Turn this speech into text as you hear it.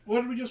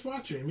What did we just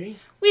watch, Amy?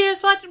 We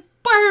just watched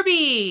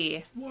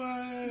Barbie!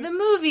 What? The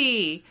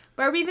movie!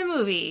 Barbie the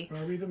movie.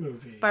 Barbie the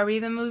movie. Barbie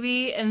the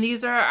movie, and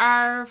these are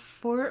our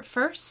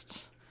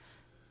first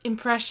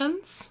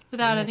impressions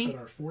without Almost any... said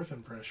our fourth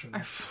impression.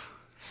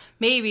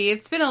 Maybe.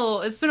 It's been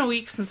a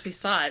week since we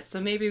saw it,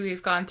 so maybe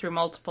we've gone through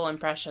multiple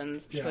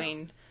impressions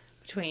between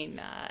we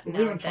now haven't and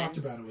then. talked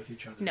about it with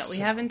each other. No, we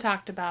haven't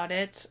talked about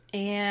it,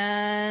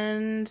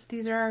 and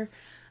these are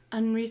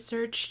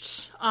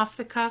unresearched,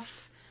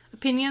 off-the-cuff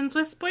opinions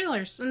with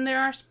spoilers. And there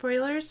are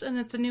spoilers, and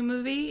it's a new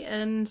movie,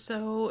 and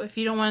so if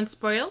you don't want it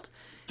spoiled,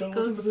 Don't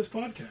listen to this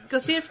podcast. Go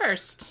see it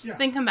first, Yeah.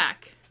 then come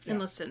back and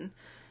listen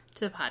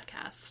to the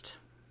podcast.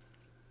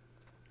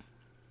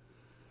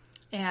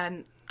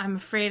 And I'm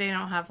afraid I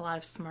don't have a lot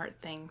of smart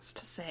things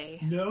to say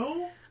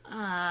No?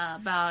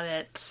 about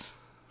it.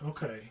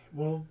 Okay.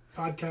 Well,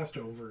 podcast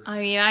over. I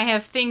mean, I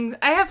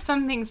have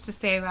some things to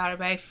say about it,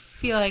 but I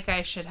feel like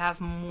I should have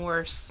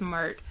more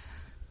smart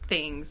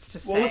things to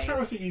say. Well, let's start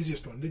with the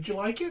easiest one. Did you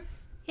like it?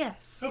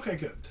 Yes. Okay,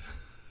 good.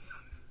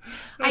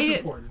 That's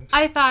important.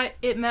 I thought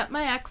it met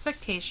my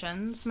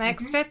expectations. My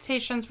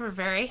expectations were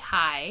very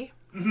high.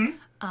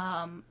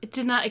 Mm-hmm. It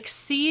did not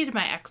exceed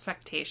my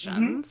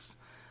expectations,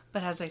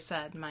 but as I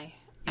said, my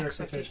Your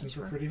expectations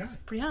were pretty high.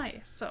 Pretty high,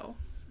 so...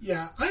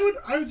 Yeah, I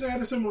would say I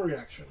had a similar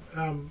reaction.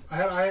 I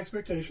had high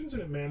expectations,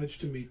 and it managed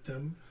to meet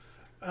them.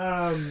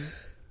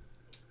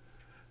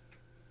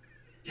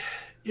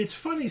 It's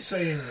funny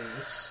saying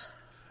this.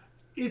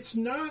 It's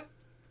not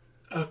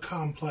a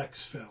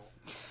complex film.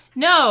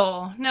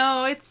 No,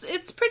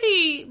 it's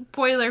pretty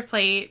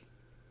boilerplate,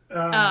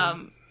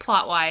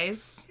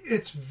 plot-wise.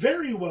 It's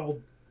very well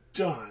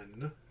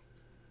done.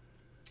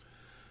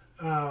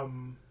 But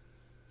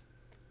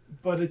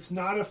it's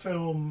not a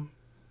film,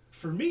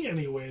 for me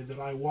anyway, that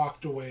I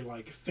walked away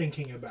like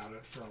thinking about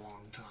it for a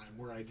long time,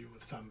 where I do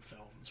with some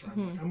films, where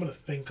I'm like, I'm going to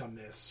think on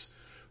this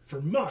for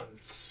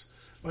months.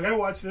 Like, I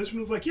watched this and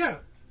was like, yeah,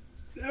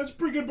 that's a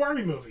pretty good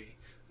Barbie movie.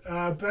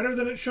 Better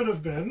than it should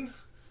have been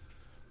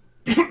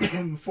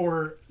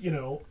for,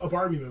 a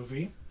Barbie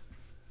movie.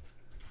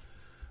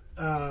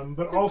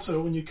 But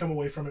also, when you come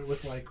away from it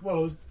with like, well,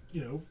 it was,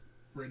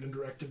 written and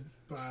directed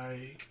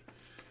by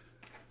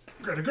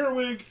Greta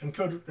Gerwig and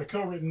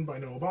co-written by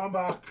Noah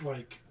Baumbach,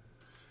 like,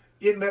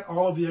 it met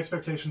all of the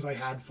expectations I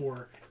had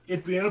for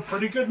it being a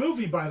pretty good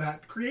movie by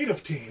that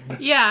creative team.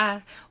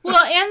 Yeah.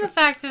 Well, and the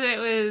fact that it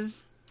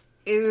was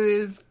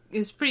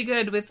pretty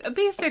good with a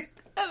basic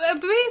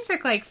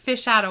like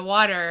fish out of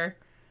water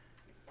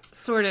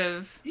sort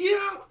of.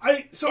 Yeah,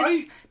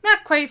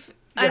 not quite. Yeah.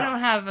 I don't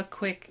have a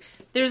quick.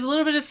 There's a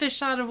little bit of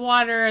fish out of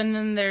water, and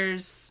then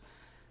there's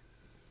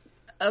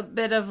a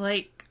bit of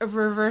like a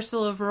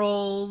reversal of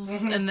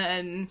roles, and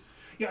then.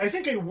 Yeah, I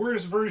think a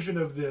worse version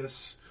of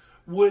this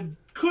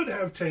could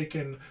have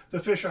taken the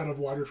fish out of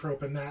water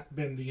trope and that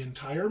been the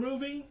entire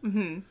movie.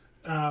 Mm-hmm.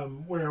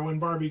 Where when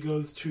Barbie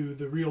goes to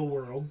the real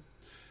world,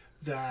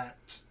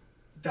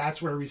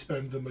 that's where we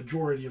spend the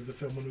majority of the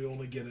film, when we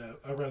only get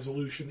a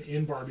resolution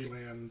in Barbie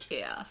Land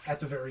at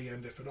the very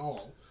end, if at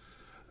all.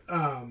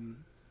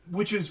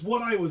 Which is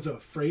what I was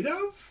afraid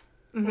of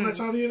when I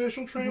saw the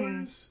initial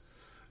trailers.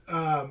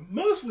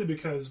 Mostly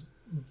because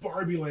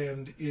Barbie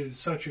Land is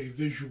such a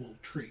visual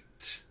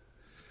treat.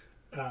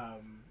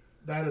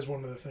 That is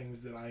one of the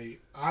things that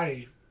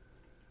I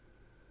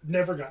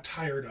never got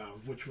tired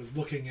of, which was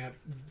looking at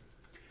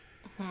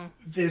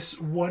this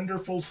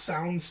wonderful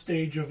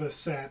soundstage of a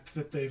set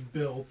that they've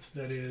built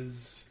that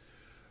is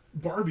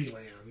Barbie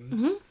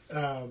Land,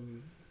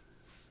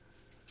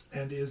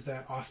 and is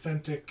that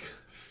authentic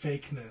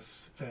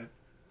fakeness that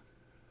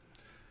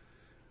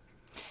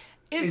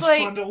is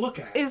like, fun to look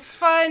at. Is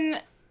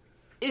fun,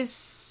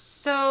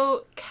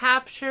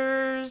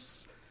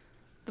 captures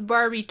the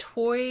Barbie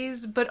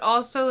toys, but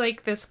also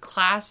like this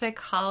classic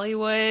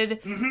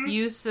Hollywood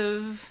use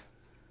of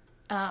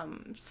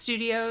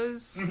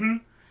studios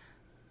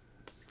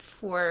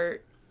for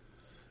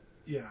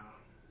the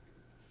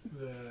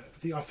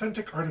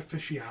authentic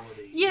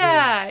artificiality.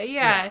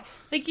 Yeah.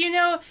 Like,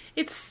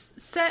 it's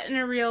set in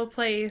a real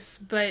place,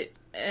 but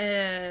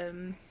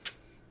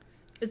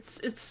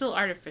it's still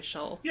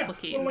artificial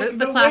looking. Well, like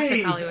the classic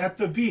wave Hollywood at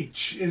the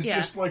beach is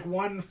just like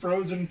one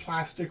frozen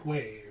plastic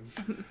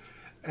wave.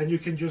 And you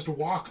can just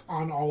walk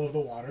on all of the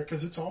water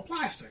because it's all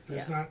plastic.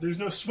 There's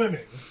no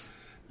swimming.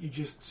 You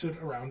just sit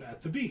around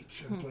at the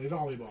beach and play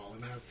volleyball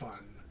and have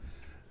fun.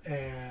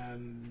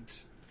 And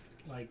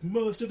like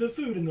most of the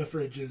food in the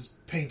fridge is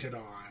painted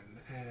on,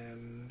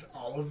 and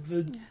all of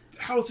the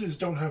houses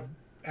don't have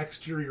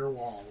exterior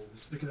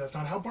walls because that's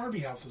not how Barbie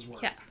houses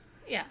work.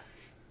 Yeah.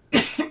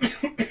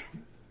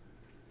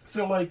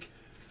 So like,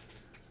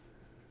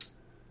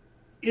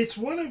 it's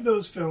one of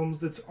those films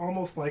that's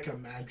almost like a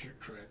magic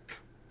trick.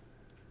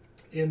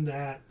 In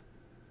that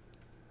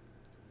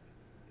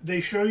they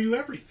show you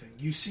everything.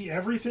 You see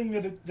everything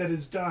that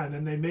is done,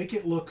 and they make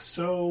it look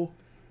so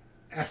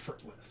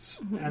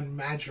effortless and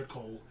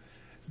magical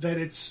that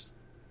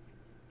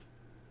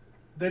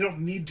they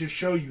don't need to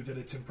show you that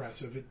it's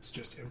impressive. It's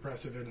just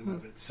impressive in and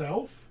of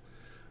itself.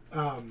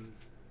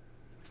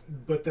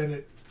 but then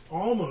it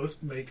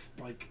almost makes,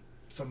 like,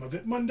 some of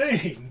it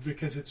mundane,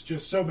 because it's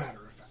just so matter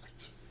of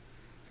fact.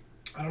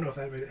 I don't know if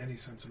that made any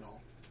sense at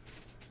all.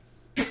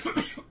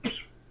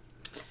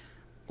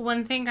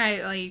 One thing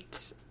I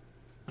liked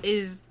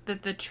is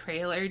that the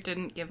trailer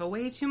didn't give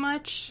away too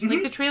much. Mm-hmm.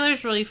 Like, the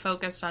trailer's really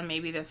focused on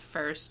maybe the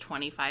first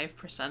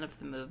 25% of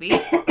the movie.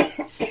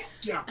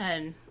 Yeah.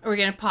 And we're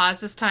going to pause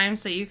this time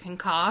so you can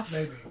cough.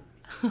 Maybe.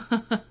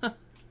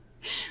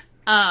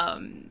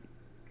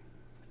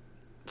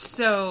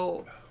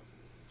 So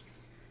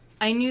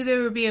I knew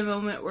there would be a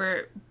moment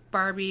where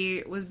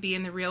Barbie would be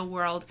in the real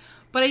world,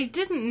 but I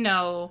didn't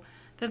know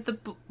that the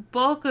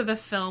bulk of the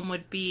film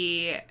would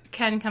be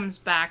Ken comes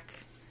back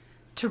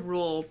to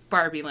rule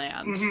Barbie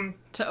Land, mm-hmm.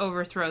 to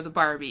overthrow the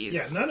Barbies.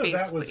 Yeah, none of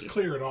that was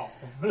clear at all.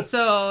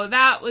 So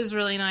that was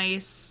really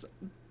nice,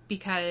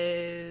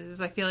 because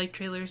I feel like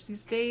trailers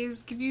these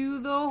days give you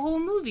the whole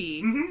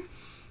movie. Mm-hmm.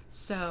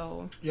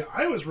 So... Yeah,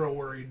 I was real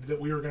worried that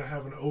we were going to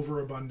have an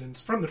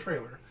overabundance, from the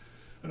trailer,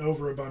 an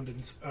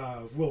overabundance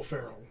of Will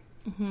Ferrell.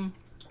 Mm-hmm.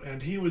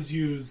 And he was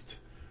used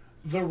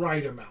the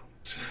right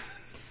amount.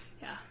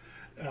 Yeah.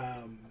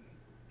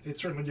 It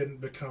certainly didn't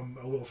become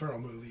a Will Ferrell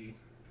movie.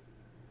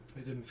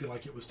 It didn't feel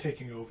like it was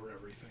taking over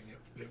everything.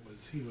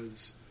 He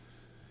was,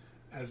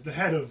 as the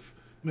head of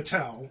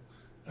Mattel,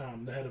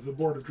 the head of the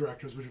board of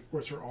directors, which of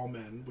course are all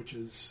men, which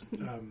is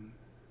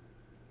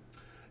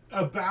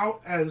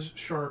about as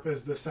sharp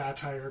as the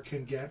satire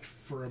can get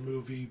for a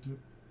movie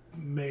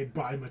made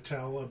by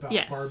Mattel about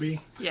Barbie.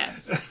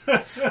 Yes.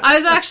 I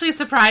was actually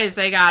surprised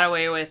they got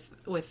away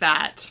with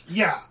that.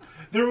 Yeah.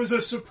 There was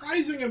a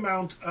surprising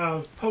amount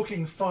of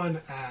poking fun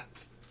at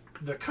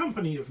the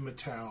company of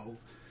Mattel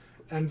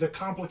and the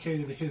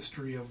complicated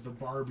history of the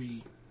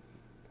Barbie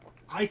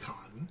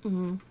icon.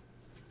 Mm-hmm.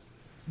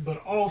 But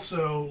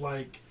also,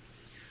 like,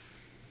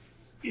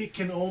 it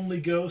can only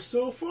go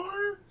so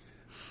far,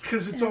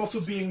 because it's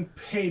also being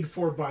paid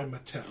for by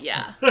Mattel.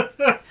 Yeah.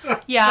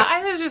 Yeah,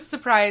 I was just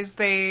surprised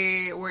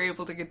they were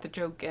able to get the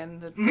joke in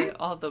that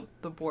all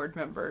the board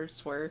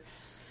members were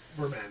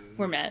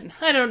men.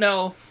 I don't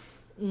know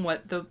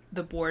what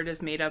the board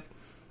is made up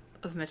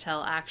of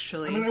Mattel,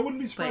 actually. I mean, I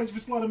wouldn't be surprised if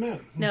it's a lot of men.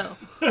 No.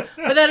 But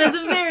that is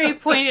a very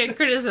pointed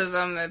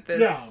criticism that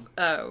this...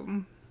 Yeah.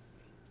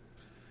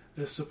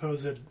 This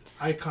supposed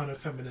icon of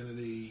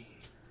femininity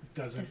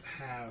doesn't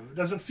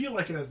feel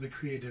like it has the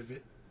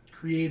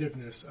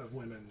creativeness of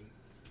women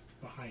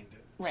behind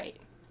it. Right.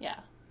 Yeah.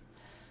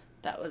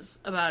 That was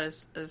about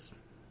as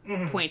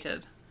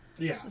pointed.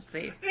 Yeah. As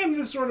they... And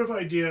this sort of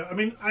idea, I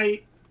mean, I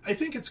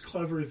think it's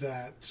clever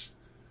that...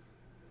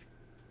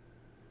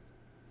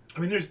 I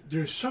mean,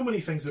 there's so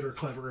many things that are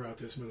clever about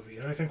this movie,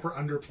 and I think we're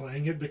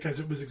underplaying it because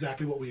it was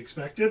exactly what we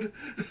expected.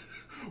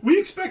 We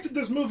expected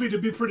this movie to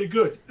be pretty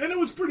good, and it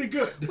was pretty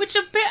good. Which a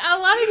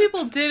lot of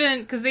people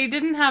didn't, because they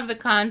didn't have the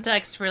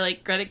context for,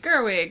 like, Greta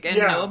Gerwig and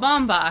Noah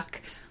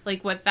Baumbach,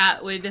 like, what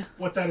that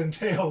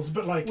entails,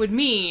 but, like... would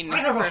mean. I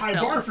have a high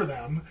bar for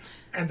them,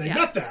 and they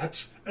met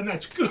that, and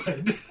that's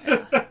good.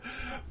 Yeah.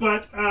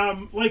 But,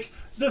 like,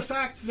 the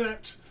fact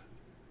that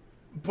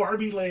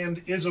Barbie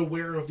Land is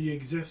aware of the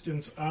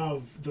existence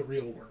of the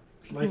real world.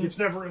 Like, it's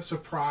never a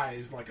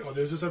surprise, like, oh,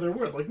 there's this other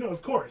world. Like, no,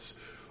 of course.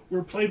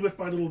 We're played with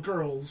by little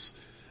girls,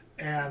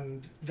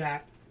 and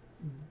that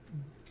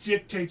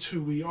dictates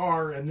who we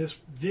are, and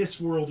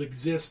this world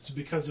exists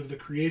because of the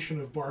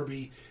creation of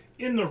Barbie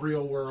in the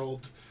real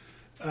world,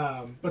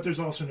 but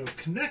there's also no direct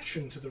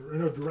connection to the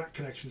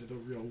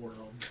real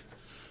world,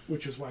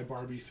 which is why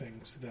Barbie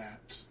thinks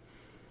that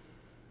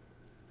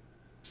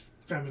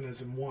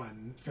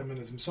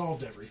feminism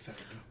solved everything.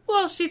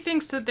 Well, she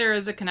thinks that there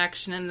is a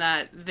connection in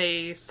that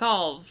they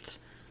solved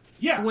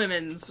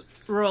women's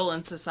role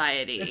in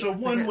society. It's a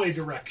one-way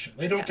direction.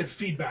 They don't get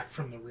feedback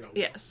from the real world.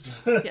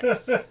 Yes.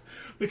 Yes.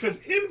 Because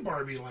in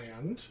Barbie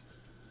Land,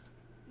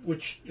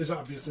 which is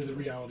obviously the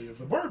reality of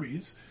the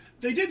Barbies,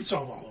 they did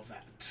solve all of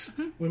that.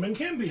 Mm-hmm. Women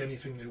can be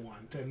anything they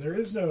want, and there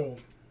is no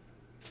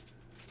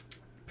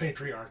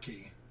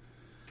patriarchy.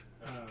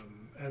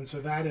 And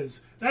so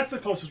that's the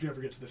closest we ever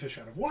get to the fish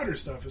out of water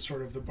stuff, is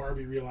sort of the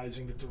Barbie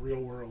realizing that the real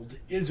world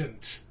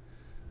isn't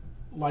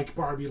like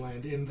Barbie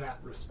Land in that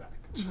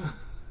respect. Mm-hmm.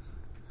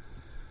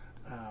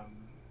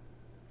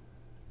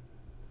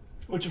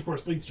 Which, of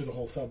course, leads to the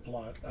whole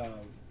subplot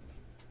of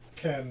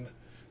Ken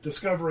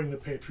discovering the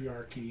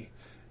patriarchy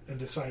and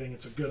deciding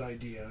it's a good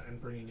idea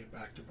and bringing it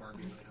back to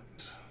Barbie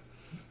Land.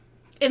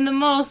 In the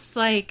most,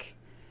 like,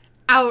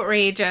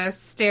 outrageous,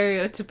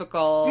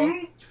 stereotypical...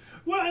 Mm-hmm.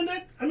 Well, and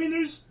that, I mean,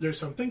 there's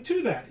something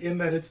to that, in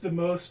that it's the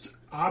most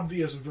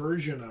obvious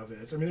version of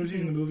it. I mean, there's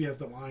even the movie has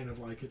the line of,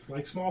 like, it's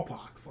like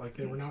smallpox. Like,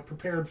 they were not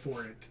prepared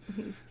for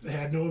it. They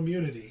had no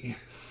immunity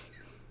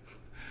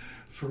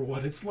for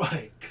what it's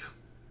like.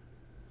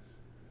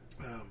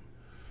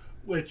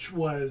 Which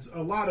was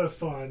a lot of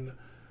fun,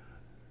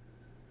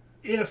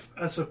 if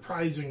a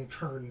surprising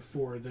turn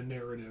for the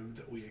narrative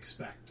that we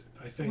expected.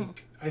 I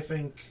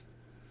think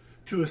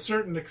to a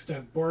certain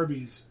extent,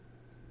 Barbie's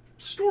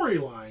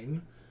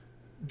storyline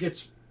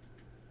gets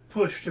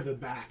pushed to the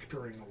back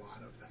during a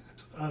lot of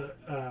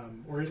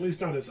or at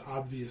least not as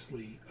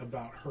obviously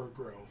about her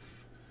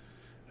growth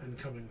and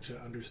coming to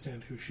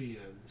understand who she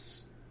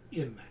is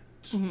in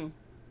that. Mm-hmm.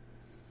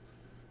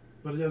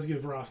 But it does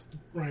give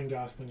Ryan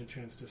Gosling a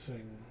chance to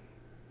sing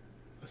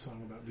a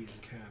song about being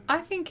Ken. I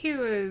think he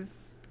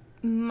was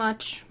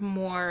much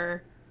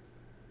more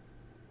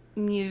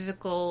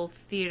musical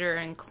theater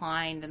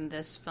inclined in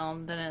this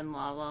film than in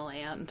La La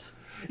Land.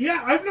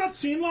 Yeah, I've not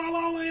seen La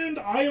La Land.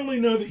 I only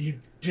know that you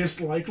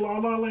dislike La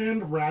La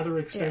Land rather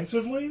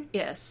extensively.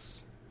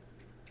 Yes.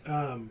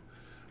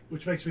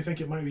 Which makes me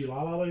think it might be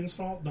La La Land's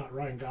fault, not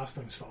Ryan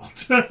Gosling's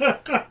fault.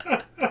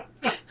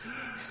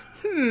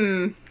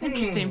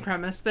 Interesting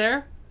premise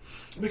there.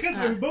 Because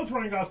I mean, both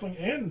Ryan Gosling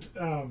and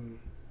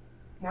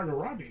Margot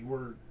Robbie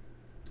were,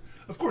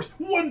 of course,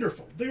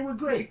 wonderful. They were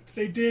great.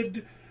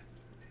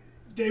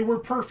 They were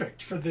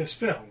perfect for this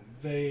film.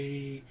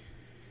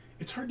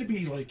 It's hard to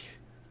be like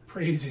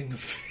praising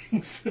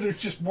things that are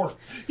just worked.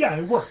 Yeah,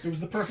 it worked. It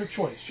was the perfect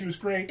choice. She was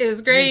great. It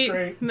was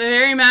great.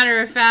 Very matter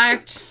of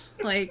fact.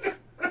 Like,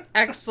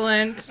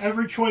 excellent.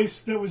 Every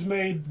choice that was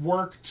made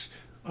worked.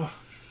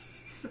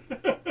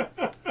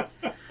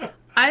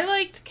 I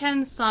liked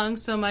Ken's song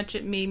so much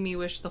it made me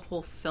wish the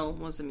whole film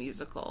was a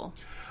musical.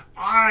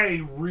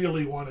 I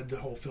really wanted the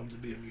whole film to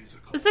be a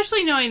musical.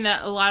 Especially knowing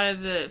that a lot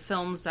of the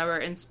films that were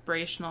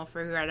inspirational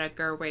for Greta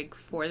Gerwig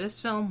for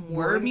this film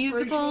were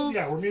musicals.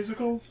 Yeah, were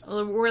musicals.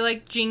 Were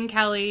like Gene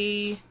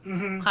Kelly,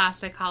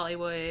 classic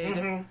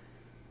Hollywood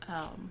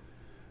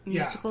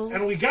musicals. Yeah,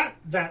 and we got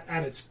that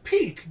at its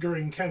peak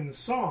during Ken's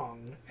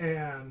song,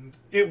 and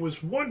it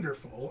was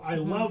wonderful. I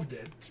loved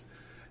it.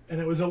 And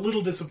it was a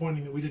little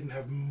disappointing that we didn't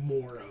have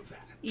more of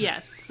that.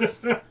 Yes.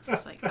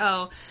 It's like,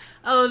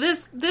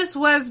 this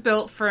was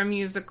built for a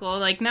musical.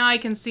 Like, now I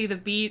can see the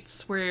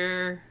beats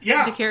where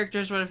the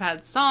characters would have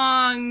had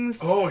songs.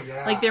 Oh,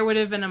 yeah. Like, there would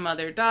have been a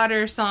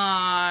mother-daughter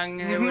song.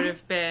 There would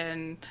have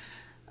been,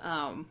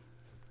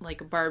 like,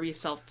 a Barbie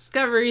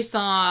self-discovery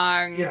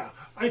song. Yeah.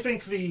 I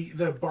think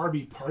the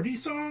Barbie party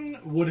song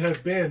would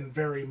have been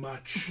very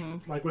much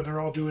like when they're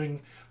all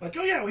doing, like,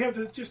 oh yeah, we have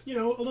this just, a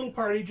little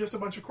party, just a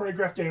bunch of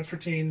choreographed dance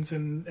routines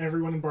and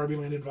everyone in Barbie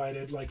Land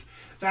invited. Like,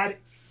 that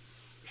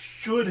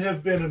should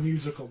have been a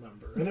musical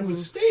number. And it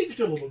was staged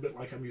a little bit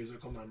like a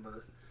musical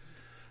number.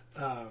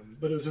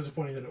 But it was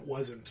disappointing that it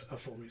wasn't a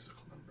full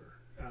musical number.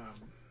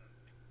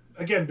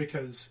 Again,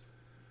 because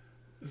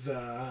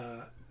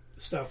the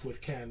stuff with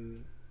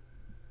Ken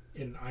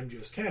in I'm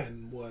Just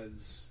Ken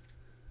was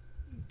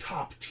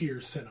top tier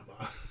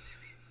cinema.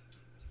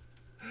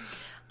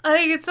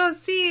 I could so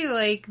see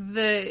like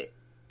the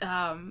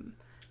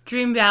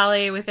Dream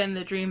Ballet within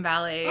the Dream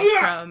Ballet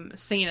from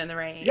Singing in the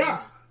Rain.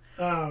 Yeah.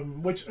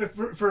 Which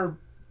for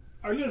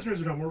our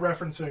listeners at home, we're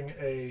referencing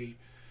a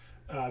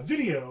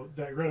video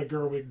that Greta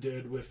Gerwig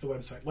did with the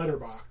website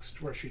Letterboxd,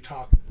 where she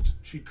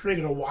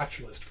created a watch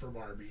list for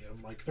Barbie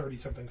of like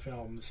 30-something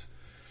films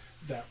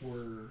that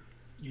were,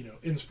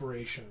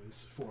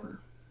 inspirations for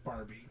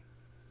Barbie.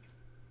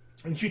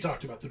 And she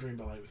talked about the Dream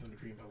Ballet within the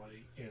Dream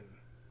Ballet in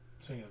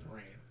Singing in the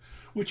Rain,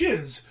 which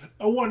is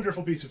a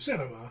wonderful piece of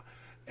cinema,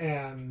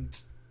 and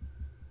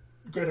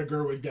Greta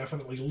Gerwig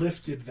definitely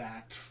lifted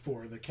that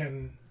for the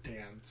Ken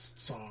dance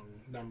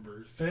song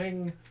number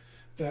thing.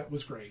 That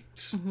was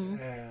great.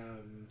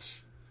 And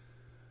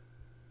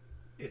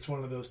it's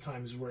one of those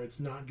times where it's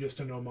not just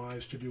an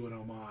homage to do an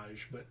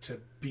homage, but to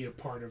be a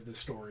part of the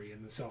story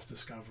and the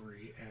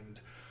self-discovery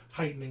and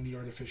heightening the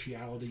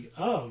artificiality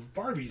of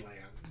Barbie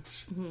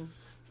Land.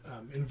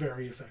 In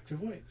very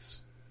effective ways.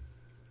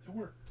 It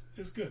worked.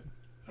 It's good.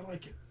 I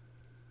like it.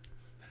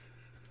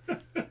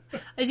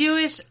 I do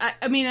wish,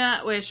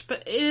 not wish,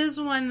 but it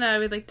is one that I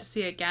would like to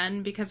see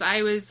again, because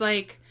I was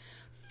like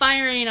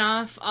firing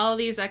off all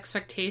these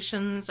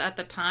expectations at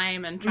the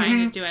time and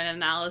trying to do an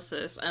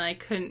analysis, and I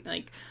couldn't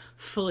like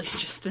fully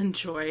just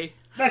enjoy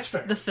That's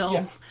fair. the film.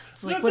 Yeah.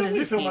 It's like, what does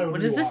this mean?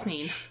 What does this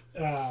mean?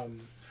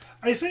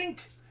 I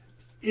think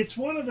it's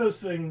one of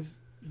those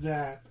things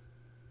that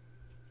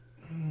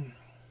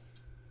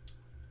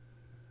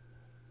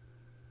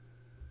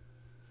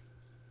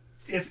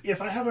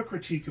if I have a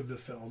critique of the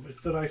film,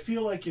 it's that I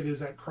feel like it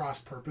is at cross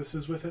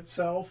purposes with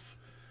itself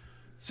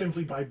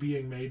simply by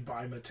being made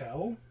by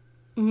Mattel.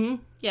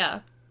 Yeah.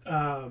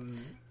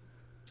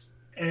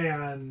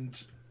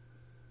 And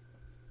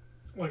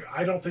like,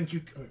 I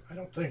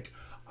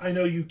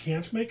know you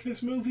can't make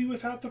this movie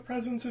without the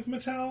presence of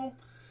Mattel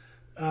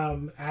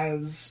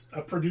as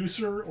a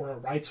producer or a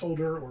rights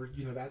holder or,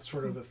 that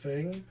sort of a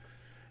thing.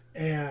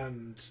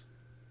 And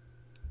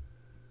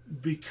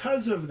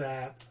because of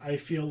that, I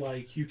feel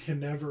like you can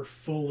never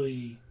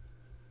fully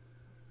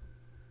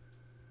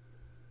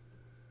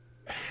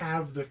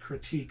have the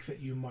critique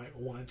that you might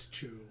want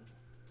to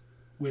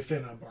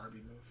within a Barbie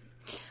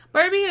movie.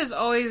 Barbie is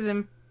always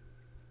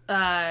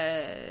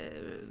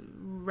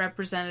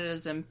represented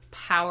as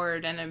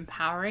empowered and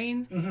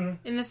empowering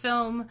in the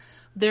film.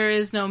 There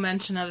is no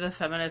mention of the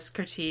feminist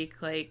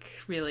critique, like,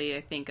 really,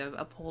 I think, of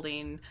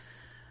upholding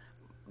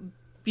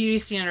beauty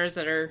standards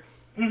that are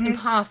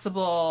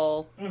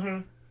impossible.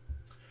 And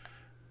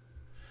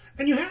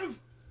you have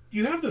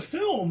you have the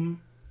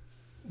film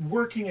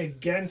working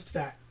against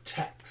that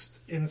text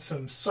in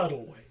some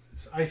subtle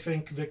ways. I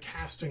think the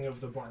casting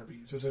of the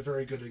Barbies is a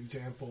very good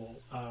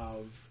example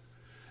of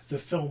the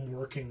film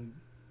working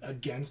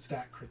against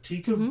that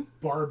critique of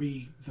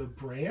Barbie the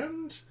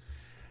brand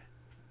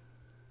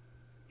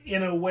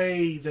in a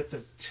way that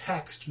the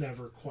text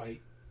never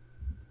quite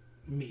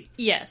meets.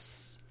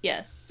 Yes.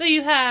 So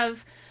you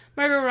have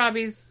Margot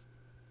Robbie's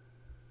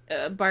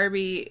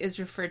Barbie is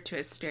referred to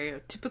as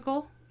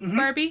stereotypical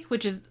Barbie,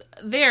 which is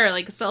they're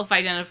like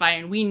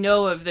self-identifying. We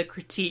know of the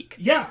critique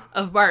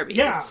of Barbies.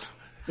 Yeah.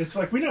 It's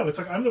like, we know. It's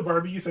like, I'm the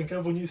Barbie you think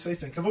of when you say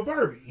think of a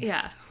Barbie.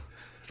 Yeah.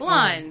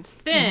 Blonde,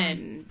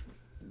 thin,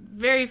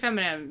 very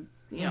feminine,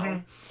 you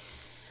know,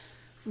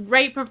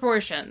 right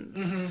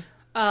proportions.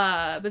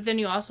 But then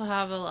you also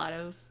have a lot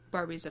of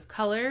Barbies of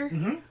color,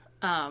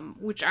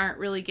 which aren't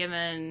really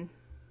given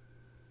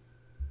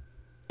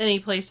any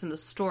place in the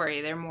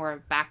story. They're more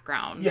of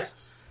background.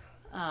 Yes.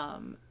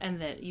 And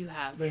that you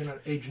have... They're not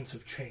agents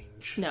of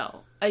change.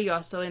 No. You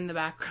also, in the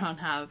background,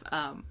 have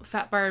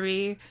Fat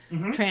Barbie,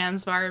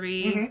 Trans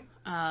Barbie.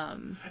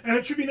 And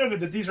it should be noted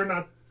that these are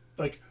not,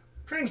 like,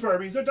 Trans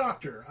Barbie's a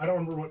doctor. I don't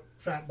remember what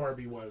Fat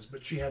Barbie was,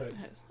 but she had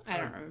I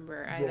don't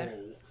remember either.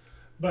 Role.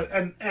 But,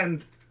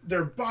 and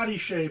their body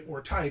shape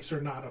or types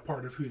are not a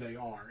part of who they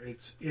are.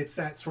 It's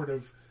that sort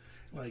of,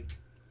 like...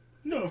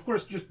 No, of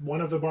course, just one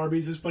of the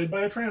Barbies is played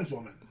by a trans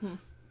woman.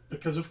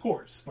 Because, of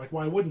course. Like,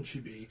 why wouldn't she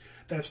be?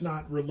 That's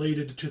not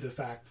related to the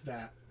fact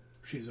that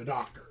she's a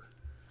doctor.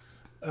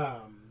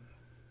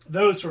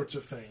 Those sorts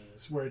of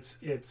things, where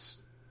it's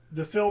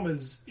the film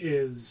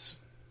is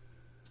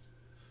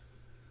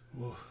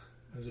whoa,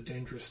 that's a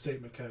dangerous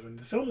statement, Kevin.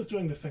 The film is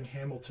doing the thing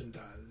Hamilton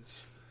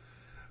does,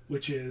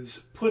 which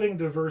is putting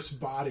diverse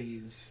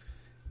bodies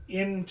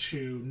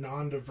into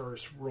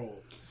non-diverse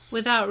roles.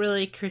 Without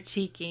really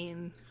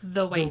critiquing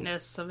the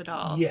whiteness of it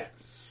all.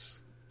 Yes.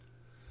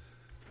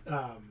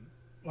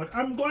 Like,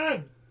 I'm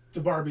glad the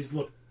Barbies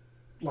look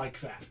like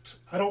that.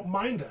 I don't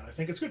mind that. I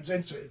think it's good.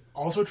 It's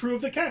also true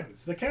of the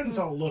Kens. The Kens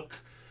all look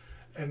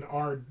and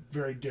are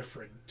very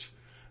different.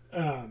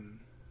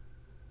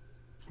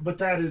 But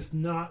that is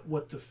not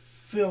what the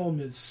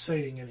film is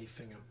saying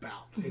anything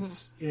about.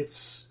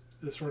 It's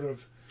the sort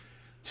of,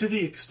 to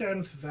the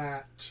extent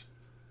that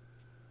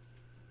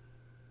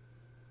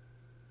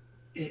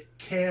it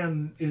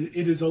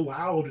is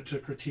allowed to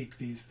critique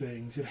these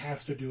things, it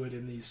has to do it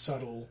in these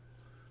subtle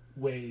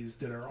ways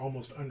that are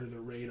almost under the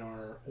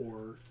radar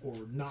or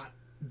not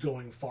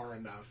going far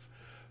enough.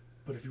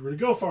 But if you were to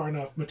go far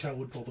enough, Mattel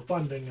would pull the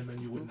funding and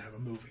then you wouldn't have a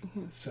movie.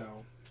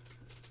 So,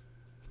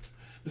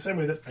 the same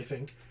way that I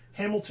think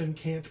Hamilton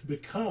can't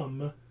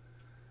become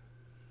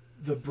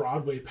the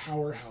Broadway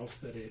powerhouse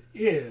that it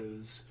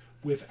is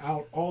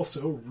without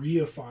also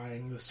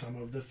reifying some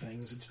of the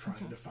things it's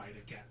trying to fight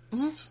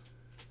against.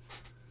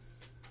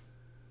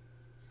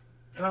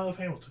 And I love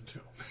Hamilton,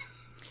 too.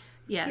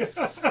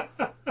 Yes.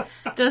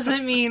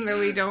 Doesn't mean that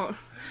we don't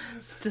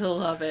still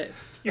love it.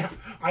 Yeah,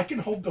 I can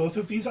hold both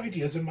of these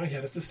ideas in my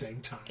head at the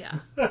same time. Yeah.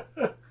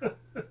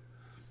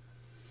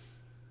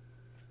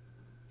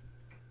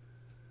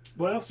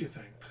 What else do you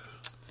think?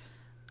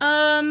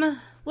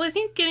 Well, I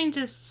think getting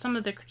to some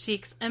of the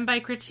critiques, and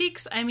by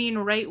critiques, I mean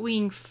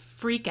right-wing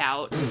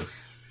freak-out,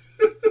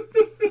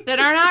 that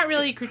are not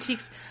really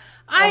critiques.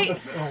 Of the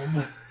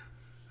film.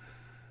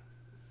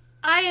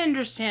 I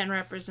understand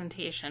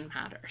representation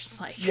matters.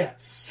 Like,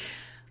 yes.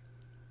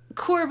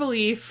 Core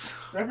belief.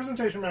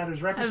 Representation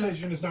matters.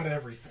 Representation is not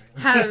everything.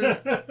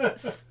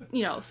 Have,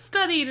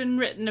 studied and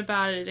written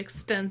about it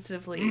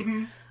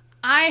extensively.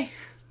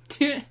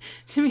 To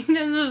me,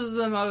 this was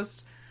the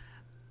most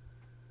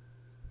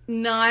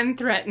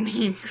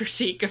non-threatening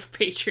critique of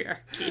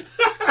patriarchy.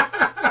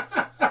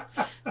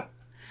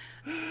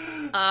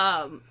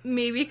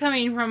 Maybe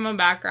coming from a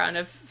background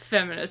of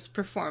feminist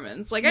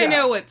performance. Like, I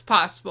know what's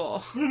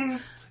possible.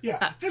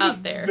 Yeah, this out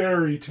is there.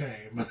 Very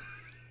tame.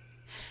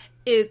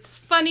 It's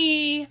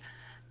funny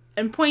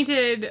and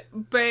pointed,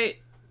 but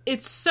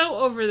it's so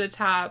over the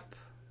top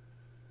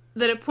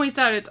that it points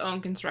out its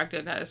own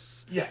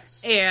constructedness.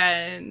 Yes.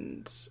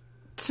 And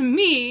to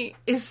me,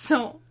 is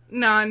so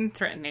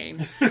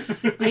non-threatening.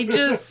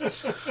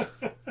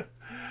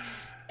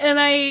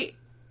 I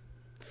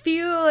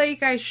feel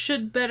like I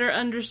should better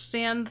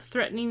understand the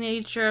threatening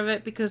nature of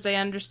it because I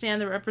understand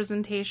the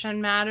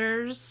representation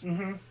matters.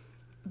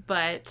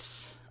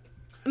 But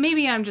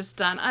maybe I'm just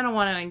done. I don't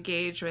want to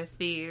engage with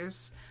the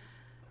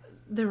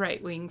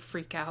right-wing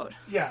freak out.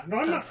 Yeah, no,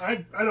 I'm not.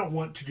 I don't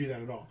want to do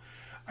that at all.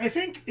 I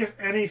think, if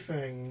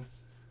anything,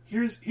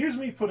 here's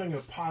me putting a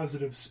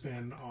positive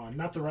spin on,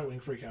 not the right-wing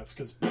freakouts,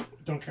 because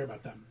don't care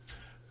about them,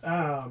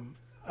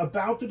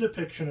 about the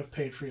depiction of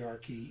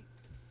patriarchy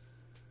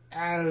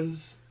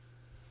as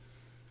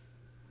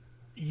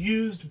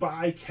used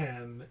by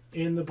Ken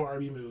in the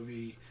Barbie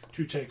movie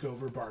to take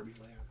over Barbie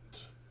Land.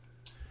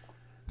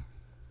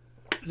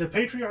 The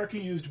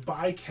patriarchy used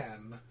by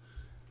Ken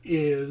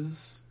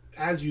is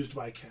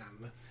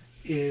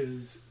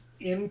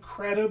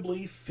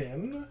incredibly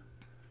thin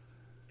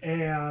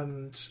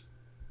and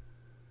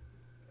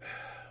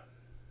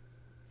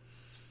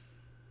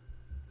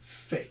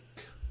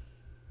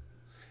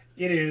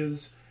It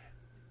is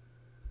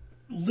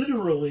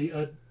literally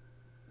a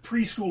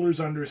preschooler's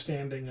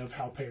understanding of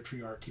how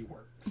patriarchy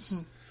works.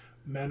 Mm-hmm.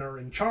 Men are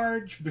in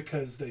charge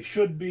because they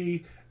should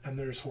be, and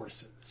there's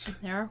horses.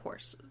 There are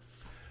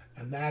horses.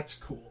 And that's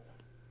cool.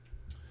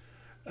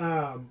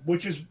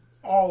 Which is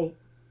all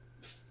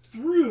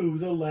through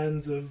the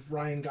lens of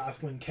Ryan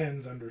Gosling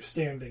Ken's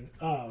understanding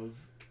of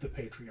the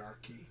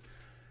patriarchy,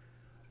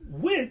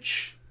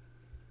 which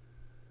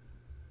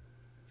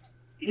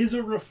is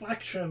a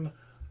reflection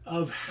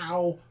of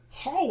how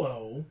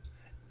hollow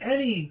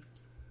any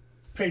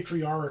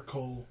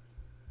patriarchal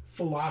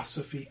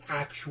philosophy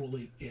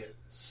actually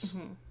is.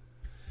 Mm-hmm.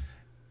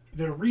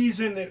 The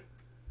reason that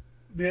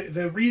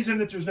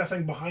there's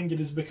nothing behind it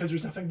is because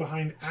there's nothing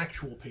behind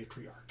actual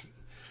patriarchy.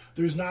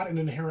 There's not an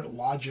inherent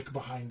logic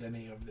behind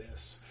any of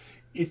this.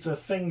 It's a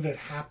thing that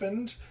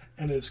happened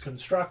and is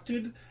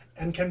constructed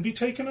and can be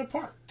taken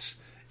apart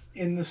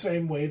in the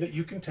same way that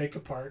you can take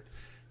apart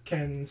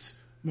Ken's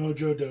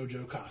Mojo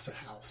Dojo Casa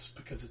house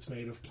because it's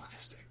made of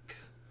plastic.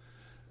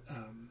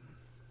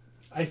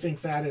 I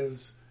think that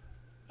is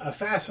a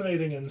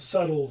fascinating and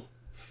subtle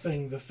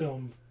thing the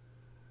film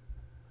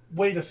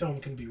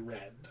can be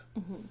read.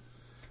 Mm-hmm.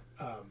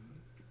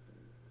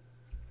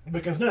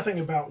 Because nothing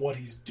about what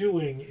he's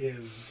doing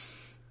is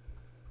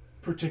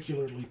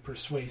particularly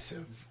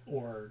persuasive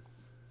or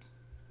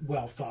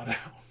well thought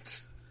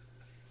out.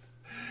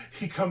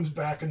 He comes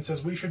back and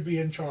says, we should be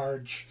in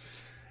charge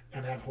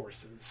and have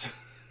horses.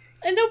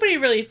 And nobody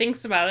really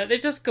thinks about it. They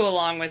just go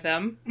along with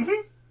him.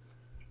 Mm-hmm.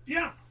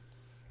 Yeah.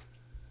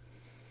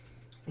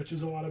 Which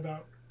is a lot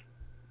about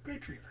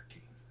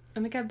patriarchy.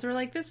 And the kids were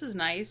like, this is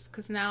nice,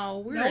 because now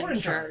we're in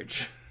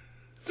charge.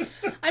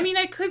 I mean,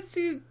 I could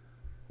see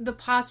the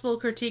possible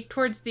critique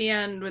towards the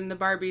end when the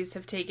Barbies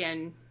have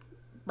taken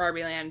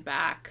Barbie Land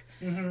back.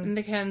 Mm-hmm. And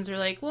the Kens are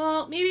like,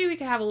 well, maybe we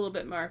could have a little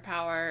bit more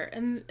power.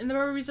 And the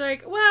Barbies are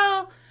like,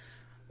 well,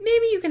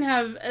 maybe you can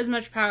have as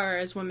much power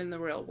as women in the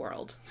real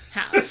world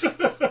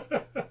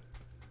have.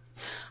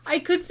 I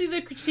could see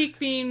the critique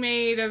being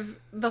made of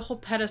the whole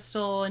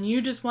pedestal, and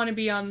you just want to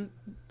be on...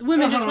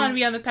 Women just want to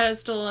be on the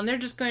pedestal, and they're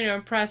just going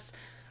to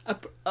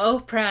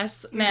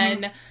oppress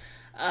men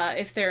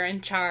if they're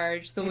in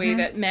charge, the way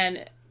that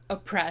men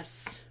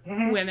oppress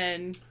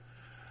women,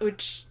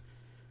 which...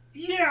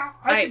 Yeah,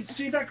 I can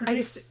see that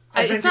critique.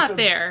 It's not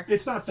there.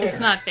 It's not there. It's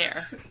not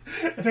there.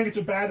 I think it's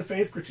a bad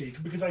faith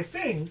critique, because I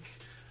think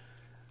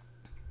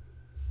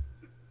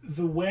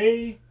the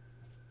way...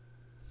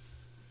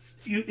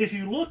 If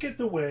you look at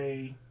the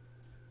way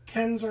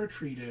Kens are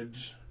treated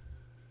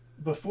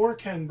before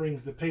Ken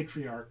brings the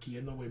patriarchy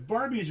and the way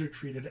Barbies are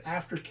treated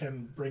after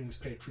Ken brings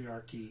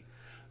patriarchy,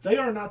 they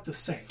are not the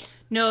same.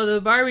 No,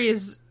 the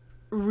Barbies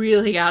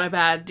really got a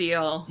bad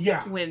deal.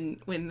 Yeah.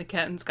 When the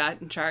Kens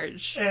got in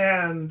charge.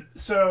 And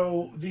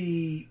so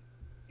the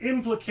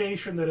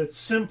implication that it's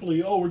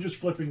simply, we're just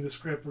flipping the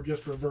script, we're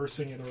just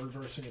reversing it or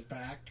reversing it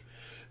back,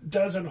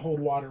 doesn't hold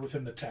water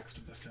within the text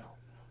of the film.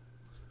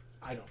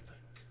 I don't think.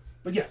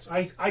 But yes,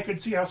 I could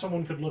see how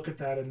someone could look at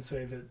that and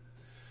say that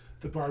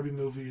the Barbie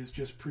movie is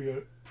just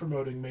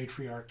promoting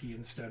matriarchy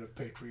instead of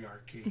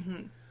patriarchy.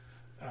 Mm-hmm.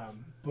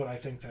 But I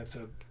think that's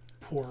a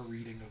poor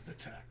reading of the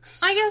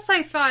text. I guess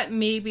I thought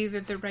maybe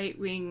that the right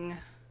wing,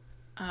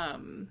 I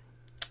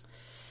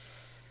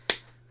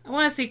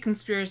want to say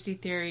conspiracy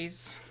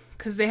theories,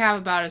 because they have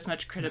about as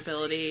much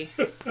credibility.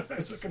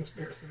 As a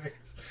conspiracy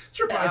theories. It's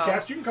your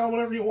podcast, you can call it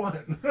whatever you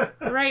want.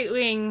 Right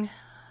wing...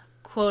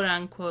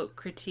 quote-unquote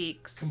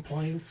critiques.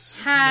 Complaints.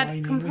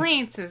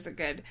 Complaints is a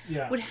good.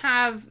 Yeah. Would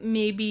have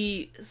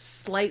maybe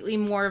slightly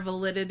more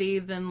validity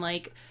than,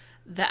 like,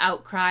 the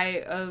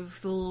outcry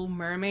of the Little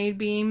Mermaid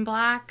being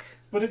black.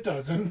 But it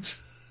doesn't.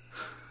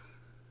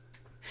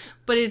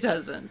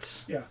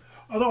 Yeah.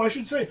 Although I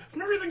should say,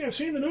 from everything I've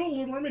seen, the new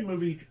Little Mermaid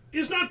movie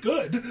is not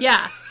good.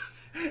 Yeah.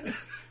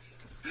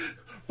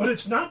 But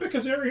it's not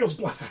because Ariel's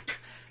black.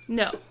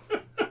 No.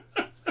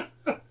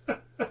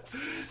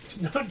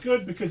 It's not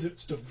good because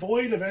it's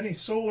devoid of any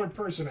soul or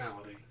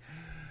personality.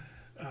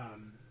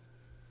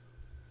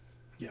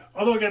 Yeah.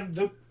 Although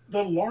again,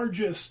 the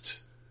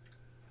largest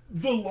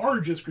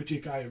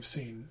critique I have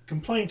seen,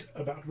 complaint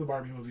about the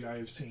Barbie movie I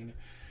have seen,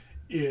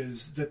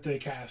 is that they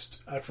cast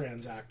a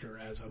trans actor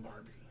as a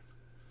Barbie.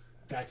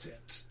 That's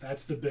it.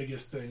 That's the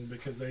biggest thing,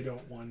 because they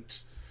don't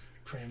want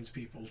trans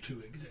people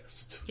to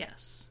exist.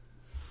 Yes.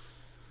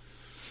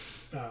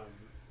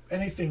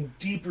 Anything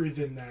deeper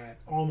than that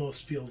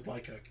almost feels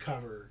like a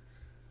cover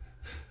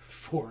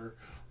for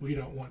we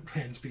don't want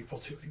trans people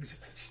to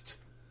exist.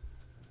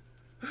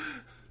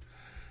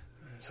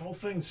 This whole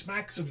thing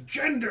smacks of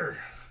gender.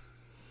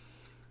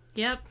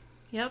 Yep,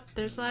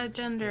 there's a lot of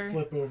gender. They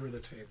flip over the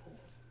table.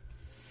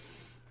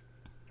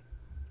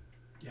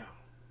 Yeah.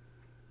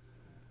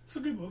 It's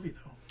a good movie,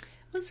 though.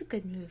 It was a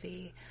good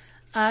movie.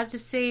 I have to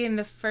say, in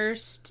the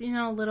first,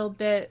 little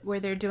bit where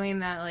they're doing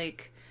that,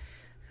 like,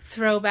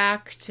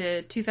 throwback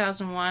to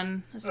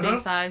 2001, A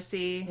Space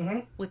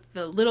Odyssey, with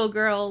the little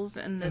girls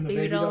and the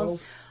baby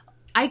dolls.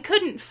 I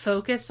couldn't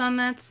focus on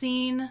that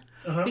scene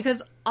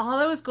because all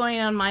that was going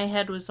on in my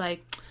head was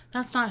like,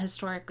 That's not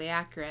historically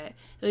accurate.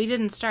 We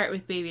didn't start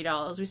with baby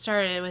dolls. We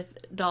started with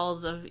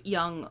dolls of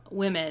young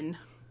women.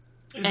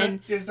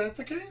 Is that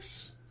the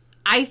case?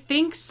 I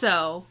think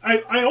so.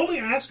 I only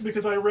asked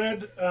because I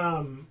read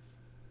a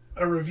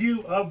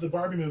review of the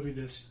Barbie movie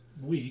this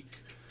week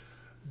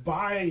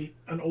by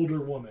an older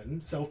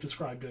woman,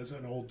 self-described as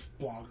an old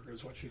blogger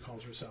is what she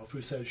calls herself,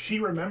 who says she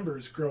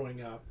remembers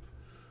growing up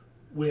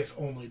with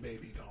only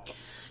baby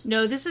dolls.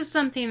 No, this is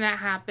something that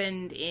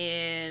happened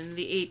in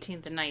the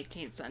 18th and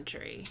 19th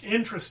century.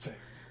 Interesting.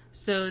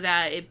 So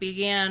that it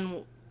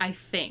began, I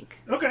think.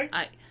 Okay.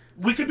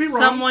 We could be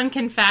wrong. Someone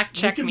can fact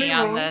check me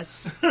on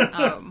this.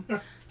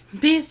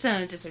 Based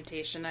on a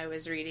dissertation I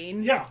was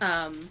reading.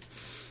 Yeah.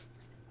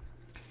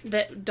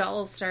 That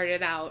dolls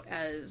started out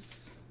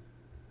as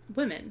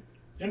women.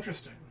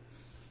 Interesting.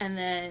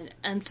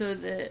 And so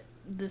the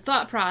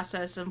thought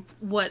process of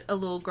what a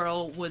little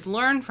girl would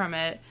learn from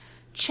it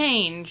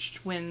changed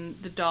when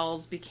the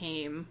dolls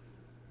became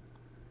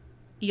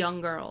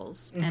young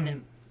girls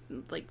and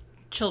like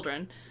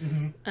children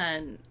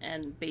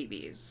and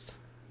babies.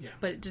 Yeah.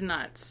 But it did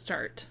not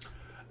start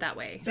that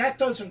way. That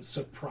doesn't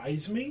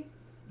surprise me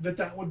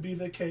that would be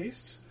the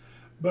case,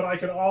 but I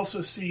could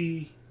also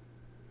see,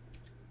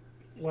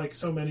 like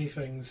so many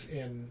things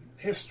in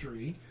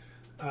history,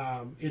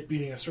 it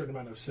being a certain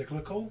amount of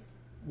cyclical,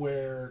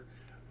 where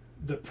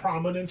the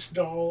prominent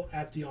doll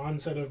at the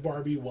onset of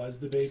Barbie was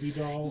the baby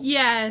doll.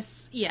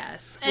 Yes.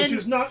 Which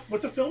is not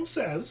what the film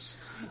says.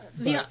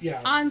 But, the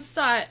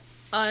onset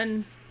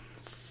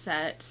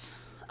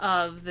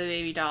of the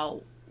baby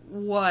doll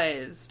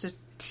was to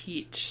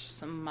teach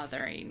some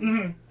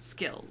mothering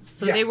skills.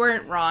 So they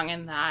weren't wrong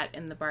in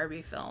the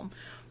Barbie film.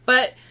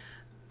 But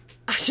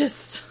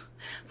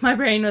my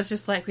brain was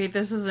just like, wait,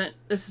 this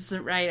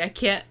isn't right. I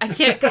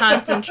can't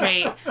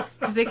concentrate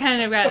because they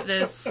kind of got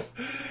this.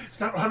 It's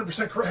not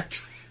 100%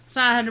 correct. It's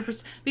not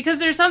 100% because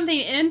there's something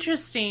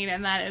interesting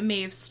in that it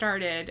may have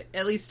started,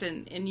 at least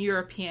in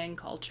European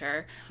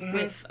culture,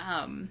 with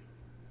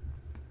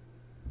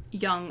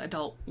young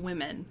adult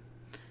women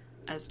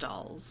as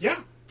dolls.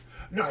 Yeah.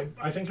 No,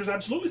 I think there's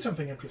absolutely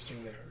something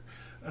interesting there.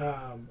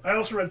 I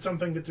also read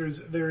something that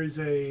there is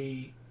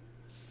a.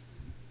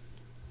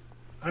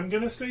 I'm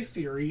going to say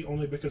theory,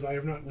 only because I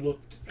have not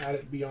looked at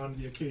it beyond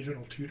the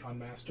occasional toot on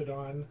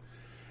Mastodon,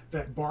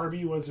 that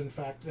Barbie was in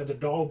fact, the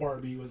doll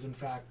Barbie was in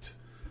fact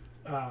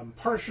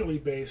partially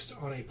based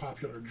on a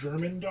popular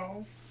German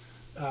doll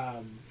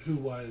who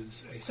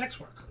was a sex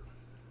worker,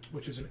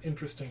 which is an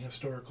interesting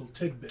historical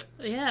tidbit.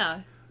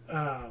 Yeah.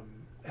 And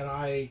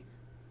I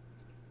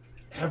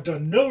have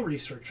done no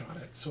research on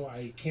it, so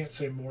I can't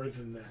say more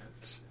than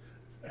that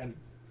and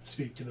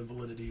speak to the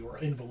validity or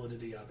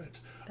invalidity of it.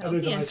 Other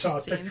than I saw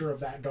a picture of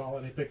that doll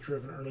and a picture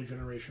of an early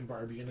generation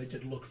Barbie, and they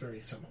did look very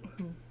similar.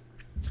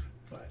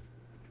 But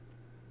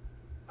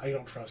I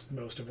don't trust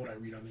most of what I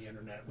read on the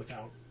internet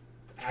without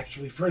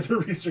actually further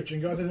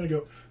researching. Other than to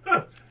go,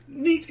 huh,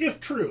 neat if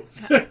true.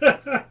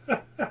 I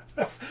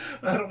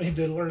don't need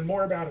to learn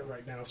more about it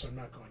right now, so I'm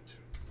not going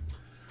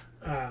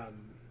to.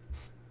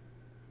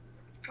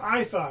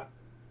 I thought,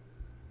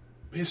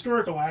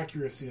 historical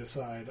accuracy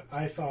aside,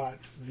 I thought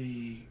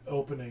the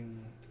opening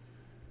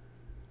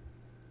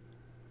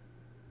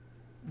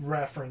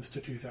reference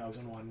to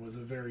 2001 was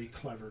a very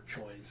clever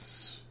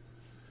choice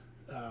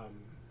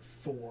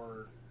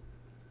for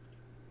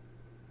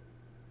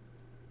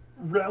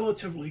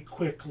relatively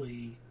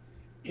quickly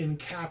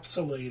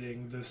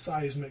encapsulating the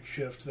seismic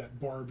shift that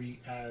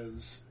Barbie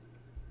as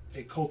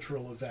a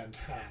cultural event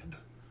had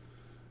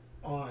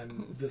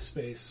on the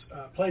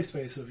play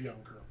space of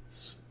young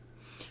girls.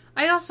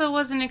 I also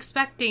wasn't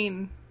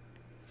expecting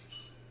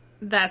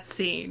that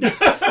scene.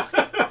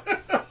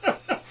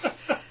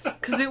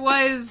 Because it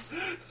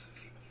was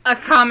a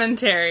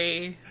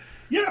commentary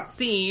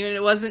scene.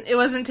 It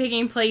wasn't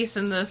taking place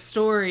in the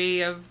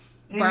story of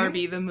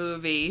Barbie the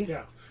movie.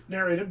 Yeah.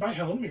 Narrated by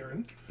Helen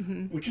Mirren,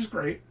 which is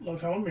great.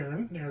 Love Helen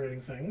Mirren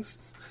narrating things.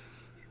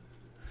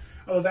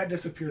 Although that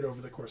disappeared over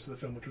the course of the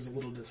film, which was a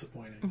little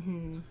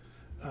disappointing.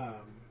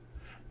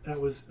 That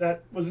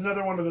was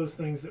another one of those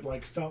things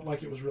that felt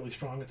like it was really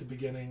strong at the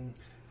beginning,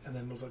 and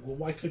then was like, well,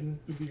 why couldn't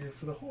we be here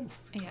for the whole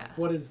movie? Yeah.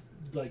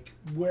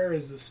 Where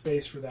is the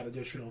space for that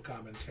additional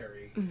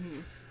commentary?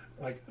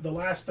 The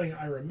last thing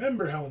I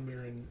remember Helen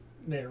Mirren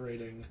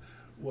narrating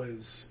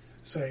was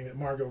saying that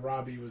Margot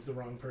Robbie was the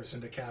wrong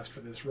person to cast for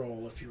this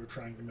role if you were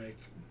trying to make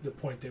the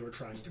point they were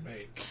trying to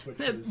make. Which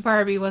is,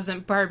 Barbie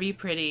wasn't Barbie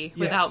pretty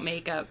without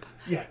makeup.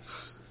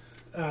 Yes.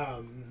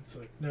 It's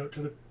like, note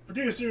to the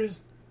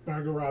producers,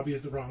 Margot Robbie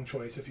is the wrong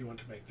choice if you want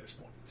to make this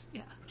point.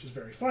 Yeah. Which is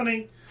very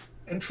funny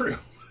and true.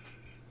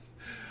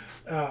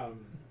 And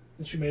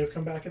she may have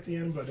come back at the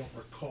end, but I don't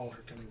recall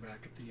her coming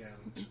back at the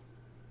end. In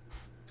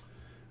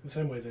the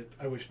same way that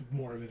I wish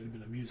more of it had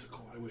been a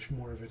musical. I wish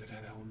more of it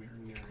had Helen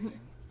Mirren narrating.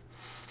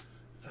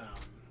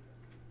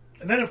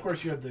 And then, of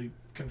course, you had the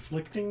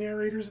conflicting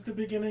narrators at the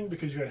beginning,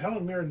 because you had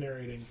Helen Mirren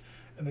narrating,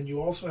 and then you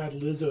also had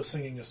Lizzo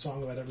singing a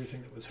song about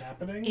everything that was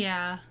happening.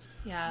 Yeah.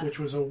 Which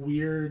was a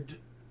weird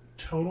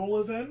tonal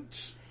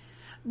event.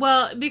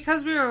 Well,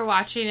 because we were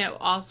watching it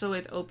also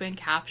with open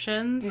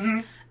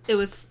captions, it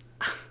was...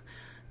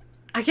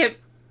 I kept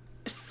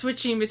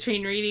switching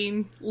between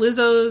reading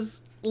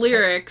Lizzo's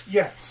lyrics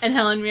and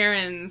Helen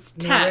Mirren's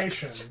text.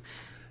 Narration.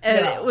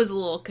 And it was a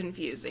little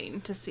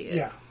confusing to see it.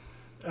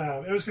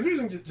 Yeah. It was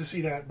confusing to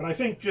see that, but I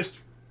think just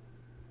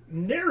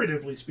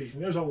narratively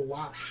speaking, there's a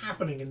lot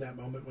happening in that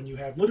moment when you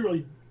have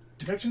literally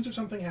depictions of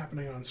something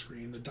happening on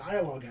screen, the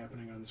dialogue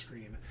happening on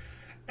screen,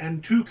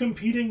 and two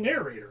competing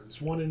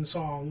narrators, one in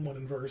song, one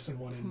in verse, and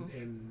one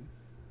in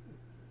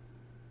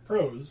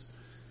prose,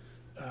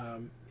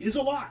 is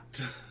a lot.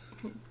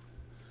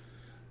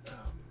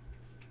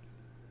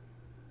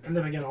 And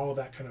then again, all of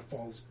that kind of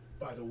falls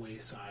by the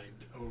wayside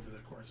over the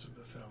course of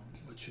the film,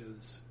 which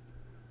is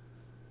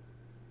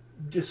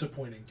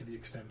disappointing to the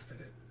extent that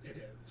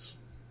it is.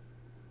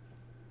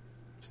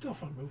 Still a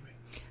fun movie.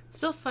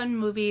 Still a fun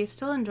movie.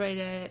 Still enjoyed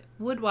it.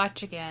 Would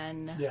watch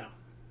again. Yeah.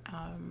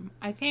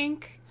 I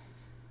think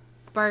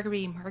the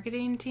Barbie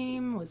marketing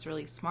team was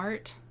really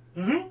smart.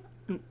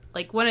 Mm-hmm.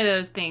 Like, one of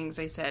those things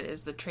they said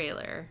is the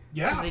trailer.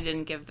 Yeah. They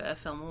didn't give the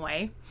film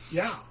away.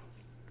 Yeah.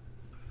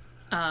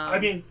 I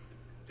mean,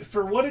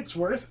 for what it's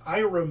worth, I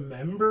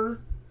remember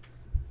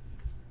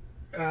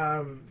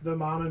the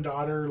mom and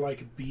daughter,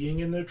 like, being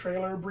in the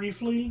trailer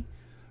briefly,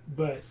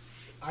 but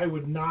I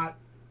would not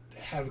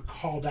have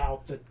called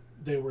out that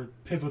they were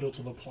pivotal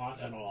to the plot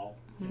at all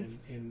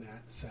in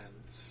that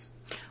sense.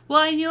 Well,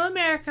 I knew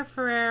America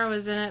Ferrera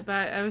was in it,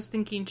 but I was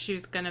thinking she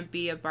was going to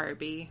be a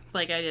Barbie.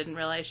 Like, I didn't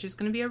realize she was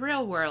going to be a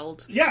real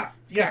world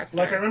character.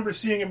 Like, I remember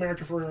seeing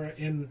America Ferrera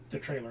in the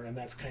trailer, and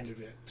that's kind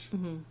of it.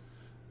 Mm-hmm.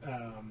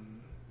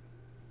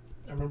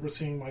 I remember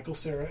seeing Michael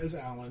Cera as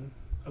Alan.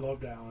 I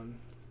loved Alan.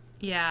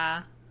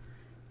 Yeah.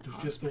 It was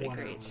just the one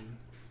great. Alan.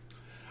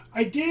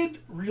 I did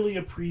really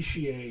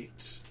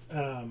appreciate...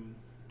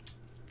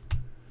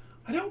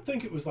 I don't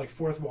think it was like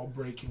fourth wall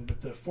breaking,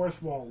 but the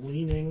fourth wall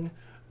leaning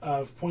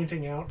of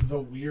pointing out the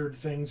weird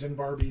things in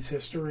Barbie's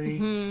history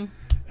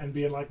and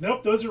being like,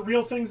 nope, those are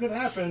real things that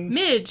happened.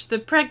 Midge, the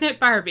pregnant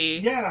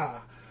Barbie.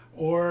 Yeah.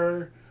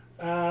 Or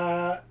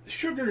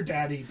Sugar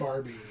Daddy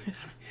Barbie.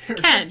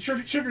 Ken.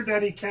 Sugar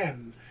Daddy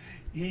Ken.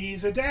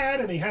 He's a dad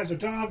and he has a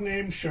dog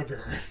named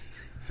Sugar.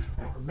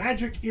 Or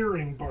Magic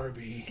Earring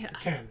Barbie.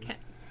 Ken.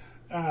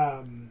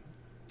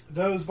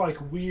 Those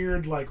like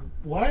weird, like,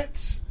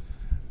 what?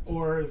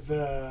 Or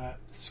the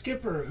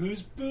skipper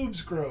whose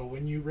boobs grow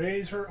when you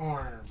raise her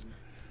arm.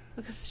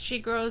 Because she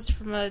grows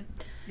from a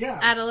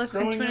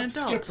adolescent to an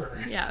adult.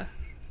 Skipper. Yeah.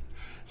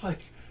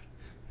 Like,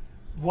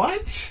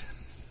 what?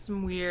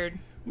 Some weird.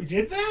 We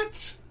did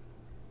that?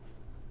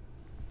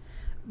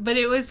 But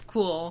it was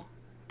cool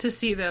to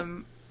see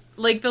them,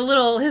 like the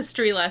little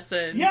history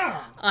lesson.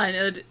 Yeah. On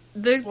it.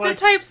 The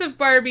types of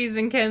Barbies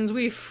and Kens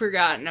we've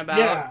forgotten about.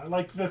 Yeah,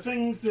 like the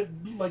things that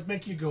like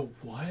make you go,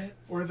 what?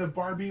 Or the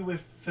Barbie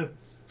with the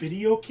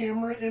video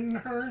camera in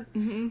her?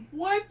 Mm-hmm.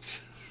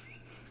 What?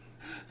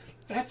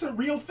 That's a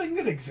real thing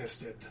that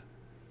existed.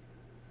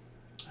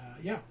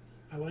 Yeah,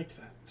 I liked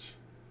that.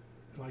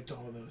 I liked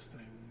all of those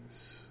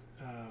things.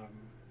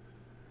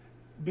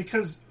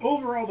 Because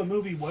overall the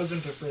movie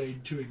wasn't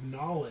afraid to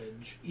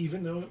acknowledge,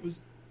 even though it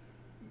was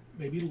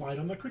maybe light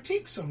on the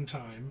critique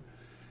sometime,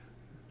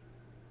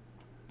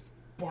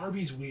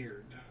 Barbie's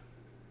weird.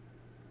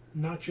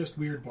 Not just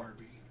weird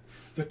Barbie.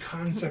 The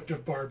concept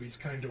of Barbie's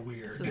kind of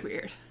weird. It's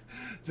weird.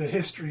 The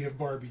history of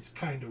Barbie's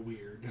kind of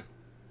weird.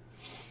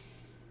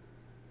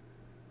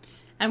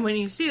 And when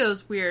you see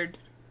those weird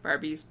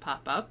Barbies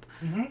pop up,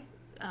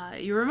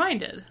 you're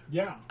reminded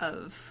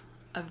of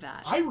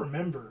that. I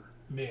remember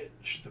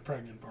Midge, the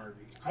pregnant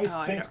Barbie.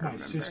 I think my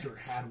sister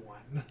had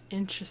one.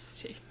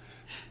 Interesting.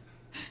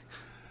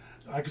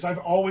 Because I've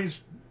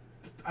always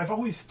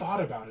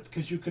thought about it,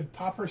 because you could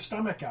pop her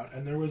stomach out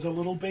and there was a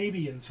little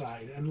baby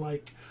inside, and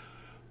like,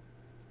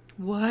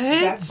 what?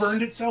 That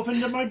burned itself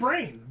into my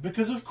brain,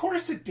 because of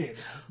course it did.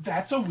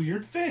 That's a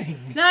weird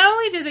thing. Not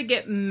only did it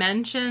get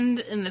mentioned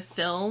in the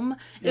film,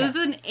 it was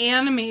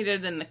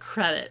animated in the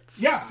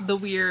credits. Yeah. The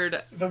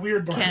weird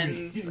Barbie.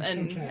 Kens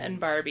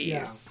and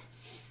Barbies.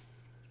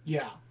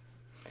 Yeah.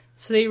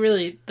 So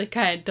they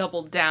kind of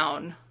doubled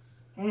down.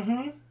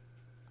 Mm-hmm.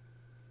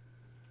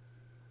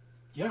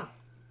 Yeah.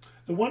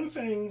 The one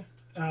thing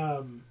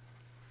I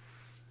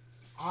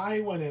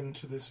went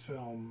into this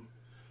film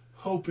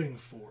hoping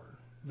for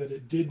that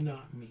it did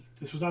not meet.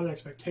 This was not an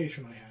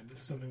expectation I had. This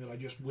is something that I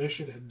just wish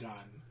it had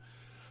done.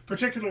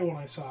 Particularly when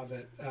I saw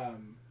that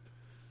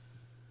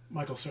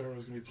Michael Cera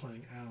was going to be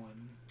playing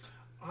Alan.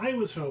 I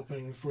was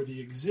hoping for the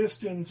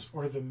existence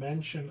or the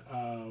mention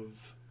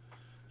of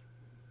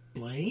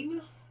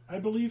Blaine, I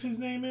believe his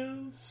name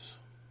is.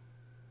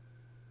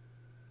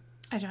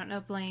 I don't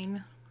know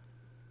Blaine.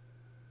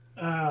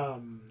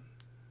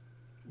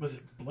 Was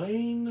it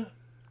Blaine?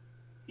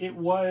 It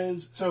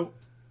was... So,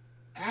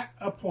 at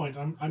a point,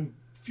 I'm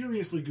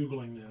furiously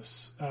Googling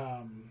this.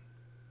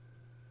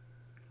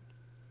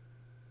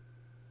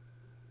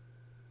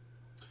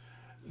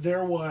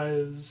 There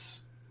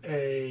was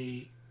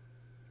a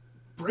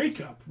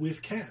breakup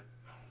with Ken.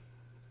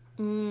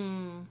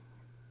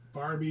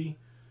 Barbie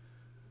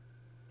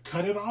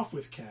cut it off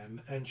with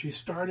Ken, and she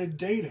started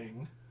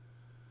dating.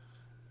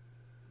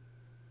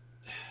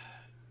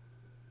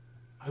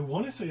 I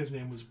want to say his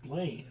name was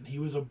Blaine, and he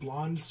was a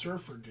blonde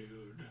surfer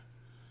dude,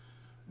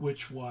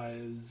 which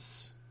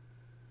was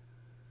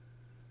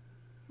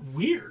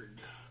weird.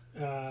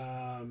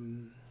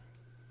 And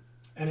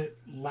it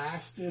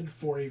lasted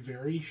for a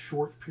very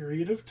short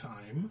period of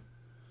time,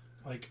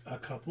 like a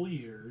couple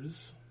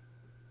years.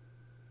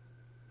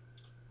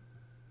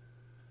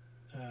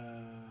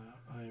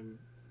 I'm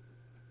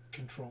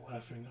control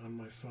F'ing on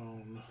my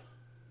phone.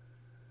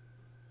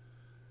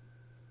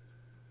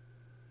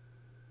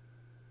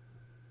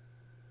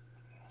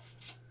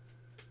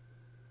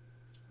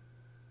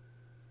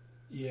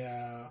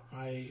 Yeah,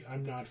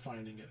 I'm not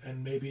finding it.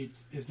 And maybe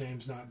his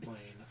name's not Blaine.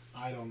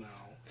 I don't know.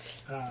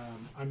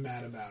 I'm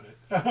mad about it.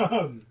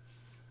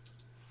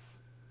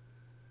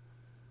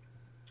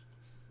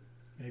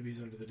 Maybe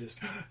he's under the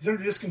He's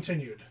under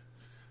discontinued.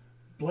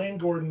 Blaine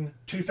Gordon,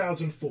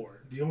 2004,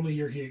 the only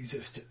year he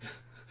existed.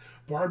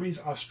 Barbie's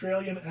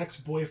Australian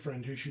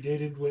ex-boyfriend who she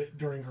dated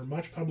during her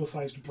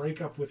much-publicized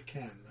breakup with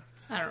Ken.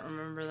 I don't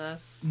remember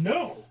this.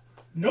 No.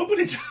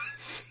 Nobody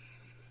does.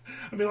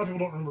 I mean, a lot of people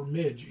don't remember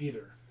Midge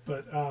either.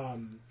 But,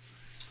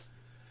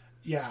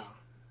 yeah.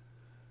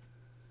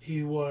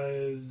 He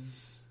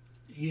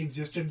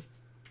existed,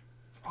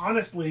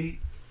 honestly,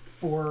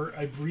 for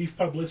a brief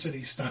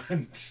publicity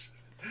stunt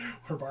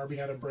where Barbie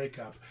had a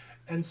breakup.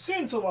 And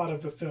since a lot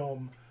of the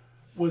film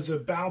was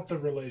about the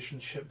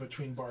relationship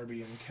between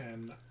Barbie and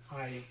Ken,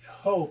 I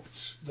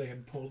hoped they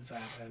had pulled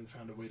that and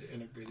found a way to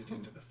integrate it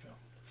into the film.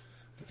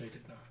 But they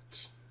did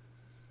not.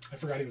 I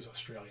forgot he was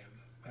Australian.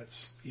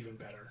 That's even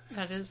better.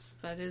 That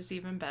is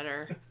even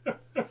better. But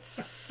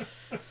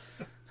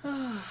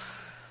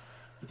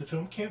the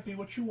film can't be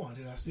what you want.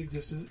 It has to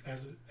exist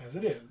as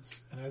it is.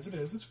 And as it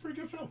is, it's a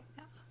pretty good film.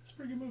 Yeah. It's a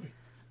pretty good movie.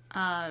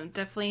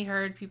 Definitely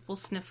heard people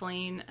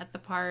sniffling at the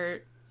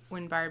part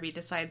when Barbie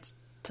decides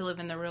to live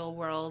in the real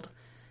world.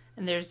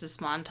 And there's this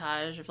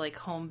montage of, like,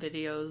 home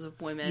videos of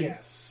women.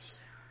 Yes.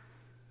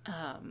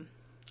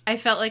 I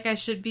felt like I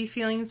should be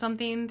feeling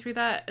something through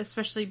that,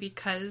 especially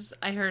because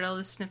I heard all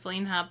the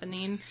sniffling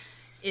happening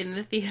in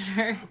the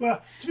theater.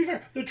 Well, to be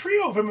fair, the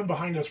trio of women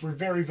behind us were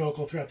very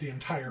vocal throughout the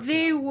entire film.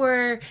 They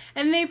were.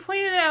 And they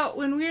pointed out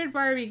when Weird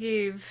Barbie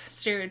gave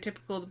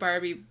stereotypical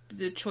Barbie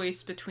the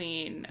choice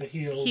between the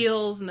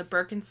heels and the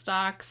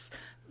Birkenstocks,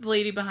 the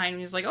lady behind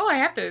me was like, oh, I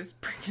have those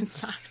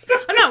Birkenstocks.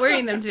 I'm not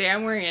wearing them today.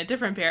 I'm wearing a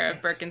different pair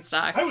of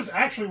Birkenstocks. I was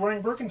actually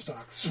wearing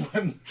Birkenstocks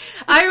when...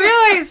 I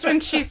realized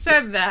when she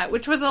said that,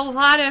 which was a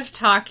lot of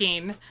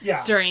talking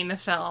during the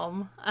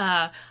film.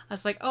 I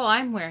was like, oh,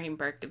 I'm wearing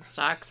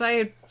Birkenstocks. I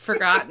had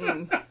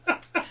forgotten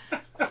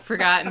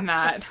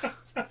that.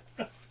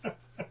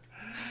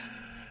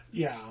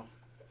 Yeah.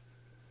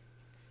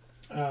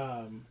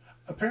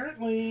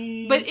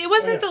 Apparently... But it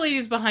wasn't the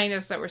ladies behind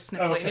us that were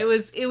sniffling. Okay.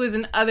 It was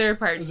in other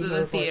parts of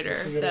the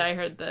theater that I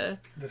heard the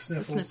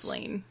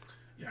sniffling.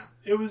 Yeah.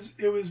 It was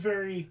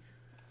very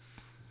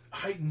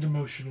heightened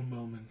emotional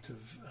moment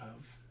of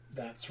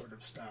that sort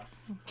of stuff.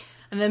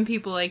 And then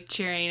people like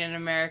cheering in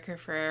America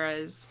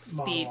Ferrera's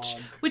speech,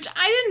 Monologue. which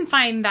I didn't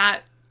find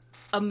that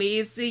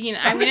amazing.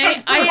 I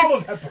mean,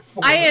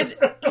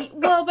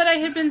 I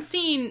had been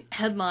seeing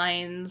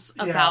headlines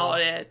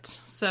about it,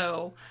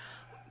 so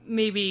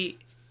maybe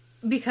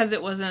because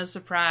it wasn't a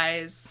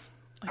surprise.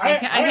 I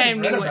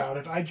hadn't read about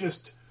it.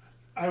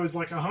 I was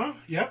like,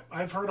 yep,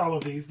 I've heard all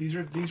of these. These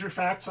are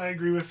facts. I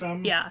agree with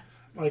them. Yeah.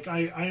 Like,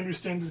 I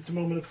understand that it's a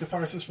moment of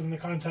catharsis within the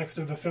context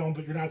of the film,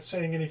 but you're not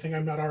saying anything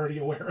I'm not already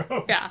aware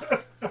of. Yeah.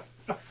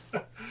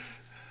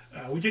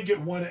 We did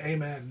get one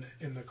amen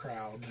in the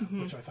crowd,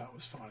 which I thought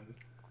was fun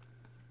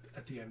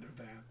at the end of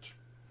that.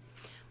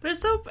 But it's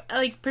so,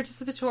 like,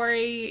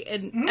 participatory,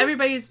 and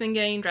everybody's been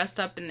getting dressed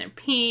up in their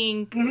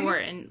pink or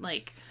in,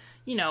 like,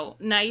 you know,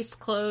 nice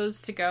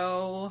clothes to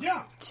go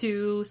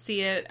to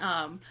see it.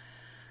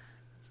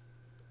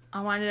 I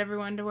wanted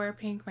everyone to wear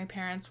pink. My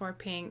parents wore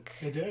pink.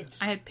 They did.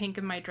 I had pink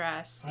in my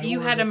dress. You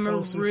had a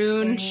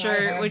maroon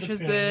shirt, which was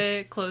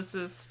the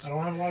closest. I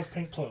don't have a lot of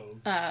pink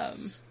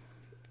clothes.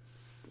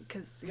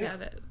 Because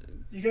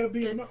you gotta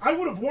be... I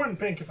would have worn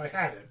pink if I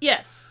had it.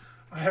 Yes.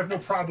 I have no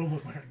problem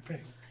with wearing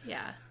pink.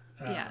 Yeah.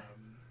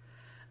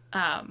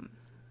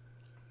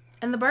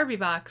 And the Barbie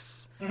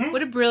box.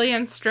 What a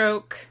brilliant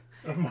stroke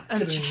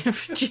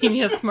of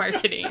genius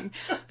marketing,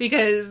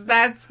 because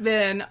that's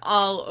been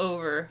all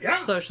over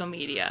social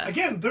media.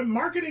 Again, the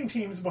marketing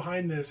teams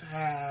behind this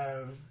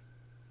have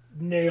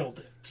nailed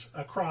it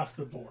across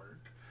the board.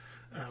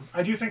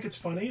 I do think it's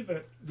funny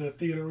that the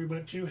theater we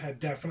went to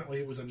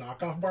it was a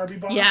knockoff Barbie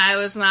box. Yeah, it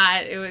was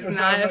not official. It was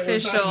not an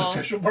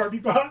official Barbie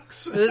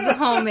box. It was a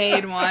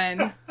homemade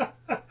one.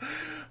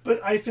 But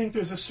I think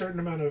there's a certain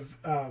amount of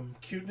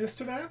cuteness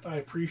to that. I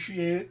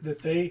appreciate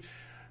that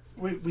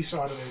we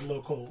saw it at a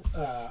local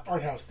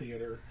art house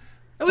theater.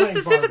 We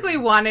specifically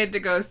wanted to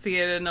go see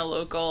it in a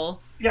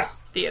local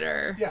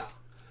theater. Yeah.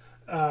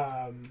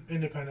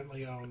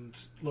 independently owned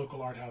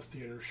local art house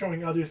theater,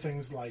 showing other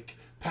things like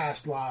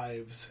Past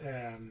Lives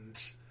and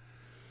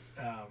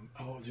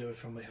what was the other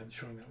film they had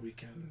showing that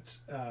weekend?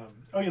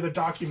 The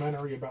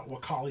documentary about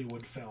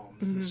Wakaliwood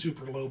films, the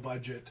super low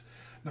budget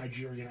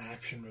Nigerian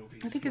action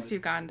movies. I think it's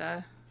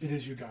Uganda. It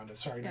is Uganda.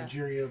 Sorry, yeah.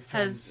 Nigeria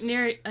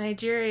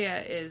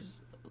Nigeria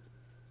is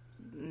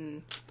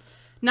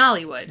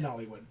Nollywood.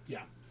 Nollywood,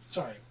 yeah.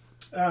 Sorry.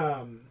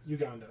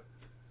 Uganda.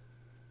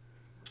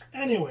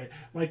 Anyway,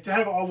 like, to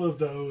have all of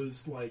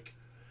those, like,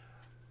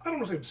 I don't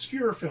want to say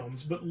obscure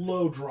films, but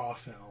low draw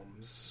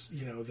films,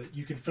 you know, that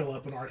you can fill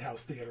up an art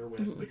house theater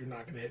with, but you're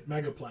not going to hit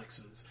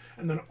megaplexes.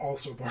 And then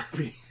also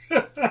Barbie.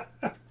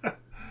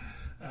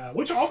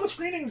 Which all the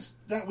screenings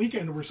that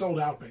weekend were sold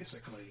out,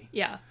 basically.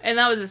 Yeah, and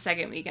that was the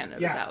second weekend it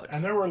was out.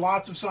 And there were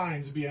lots of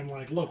signs being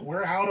like, look,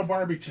 we're out of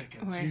Barbie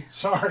tickets.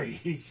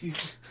 Sorry.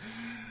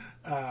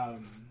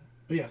 But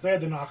yes, they had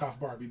the knockoff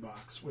Barbie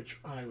box, which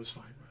I was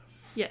fine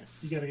with.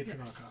 Yes. You got to get your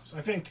knockoffs.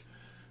 I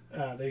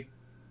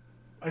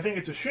think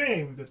it's a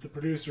shame that the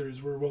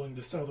producers were willing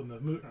to sell them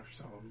the movie, not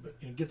sell them,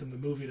 but get them the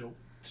movie to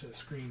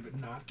screen, but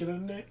not get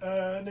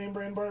a name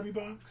brand Barbie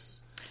box.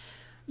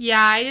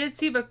 Yeah, I did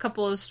see a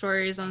couple of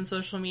stories on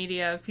social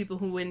media of people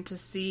who went to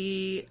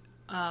see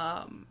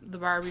the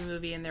Barbie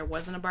movie and there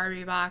wasn't a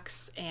Barbie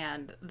box,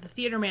 and the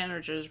theater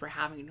managers were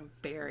having a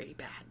very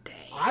bad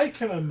day. I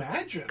can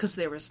imagine. Because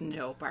there was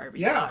no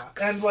Barbie box.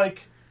 Yeah, and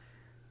like,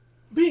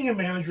 being a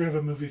manager of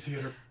a movie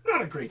theater,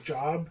 not a great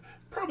job.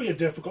 Probably a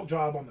difficult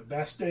job on the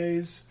best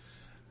days.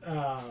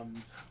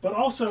 But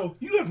also,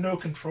 you have no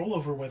control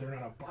over whether or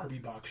not a Barbie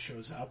box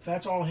shows up.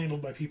 That's all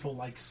handled by people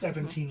like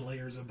 17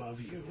 layers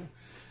above you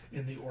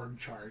in the org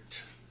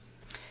chart.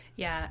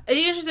 Yeah. The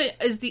interesting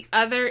is the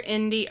other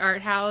indie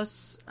art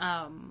house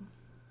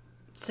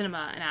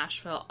cinema in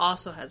Asheville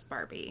also has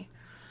Barbie.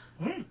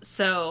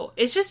 So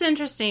it's just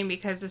interesting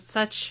because it's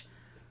such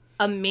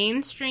a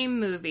mainstream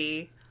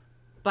movie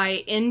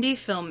by indie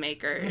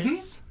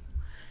filmmakers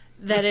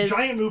that is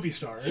giant movie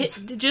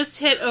stars. Just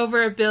hit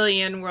over $1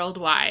 billion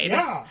worldwide.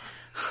 Yeah.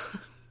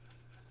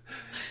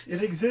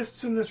 It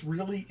exists in this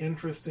really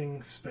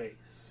interesting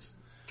space.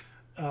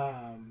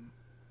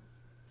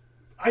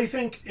 I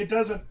think it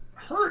doesn't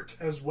hurt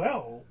as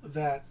well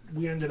that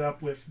we ended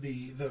up with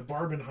the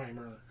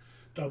Barbenheimer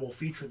double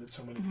feature that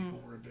so many people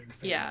were a big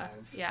fan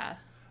of. Yeah.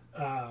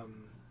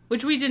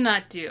 Which we did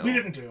not do. We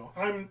didn't do.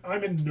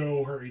 I'm in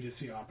no hurry to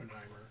see Oppenheimer.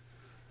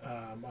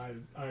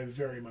 I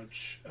very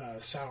much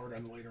soured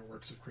on the later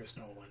works of Chris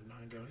Nolan.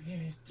 I go, yeah,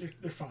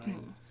 they're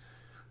fine.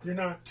 They're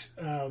not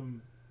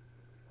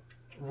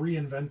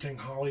reinventing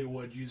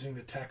Hollywood using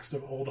the text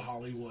of old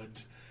Hollywood.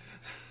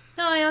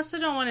 No, I also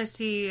don't want to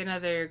see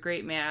another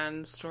great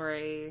man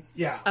story.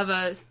 Yeah. Of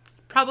a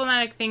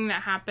problematic thing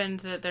that happened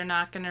that they're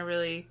not going to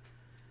really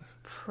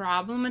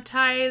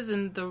problematize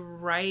in the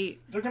right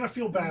They're going to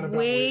feel bad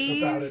about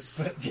it,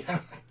 but yeah.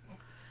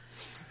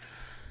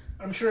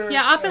 I'm sure.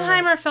 Yeah,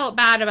 Oppenheimer felt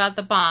bad about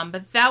the bomb,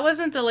 but that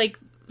wasn't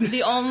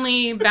the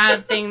only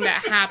bad thing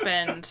that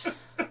happened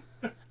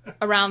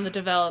around the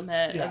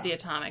development of the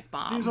atomic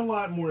bomb. There's a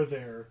lot more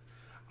there.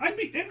 I'd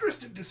be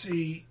interested to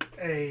see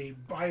a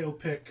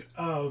biopic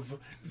of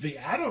the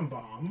atom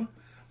bomb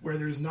where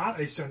there's not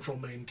a central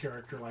main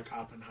character like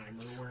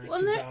Oppenheimer, where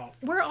it's about...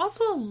 Were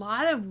also a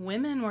lot of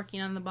women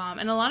working on the bomb,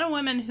 and a lot of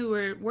women who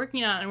were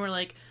working on it and were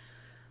like,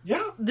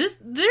 yeah, there's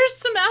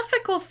some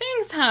ethical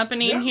things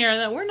happening here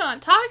that we're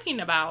not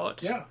talking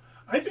about. Yeah.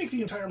 I think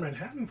the entire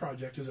Manhattan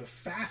Project is a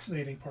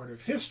fascinating part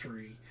of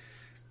history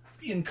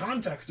in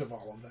context of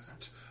all of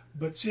that.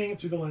 But seeing it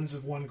through the lens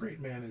of one great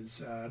man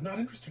is not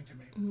interesting to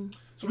me. Mm-hmm.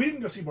 So we didn't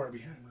go see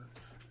Barbieheimer,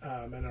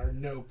 and are in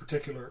no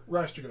particular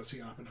rush to go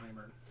see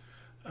Oppenheimer.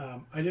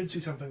 I did see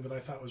something that I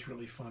thought was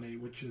really funny,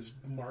 which is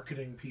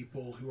marketing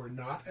people who are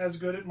not as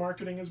good at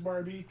marketing as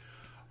Barbie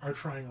are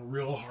trying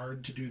real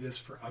hard to do this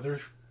for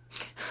other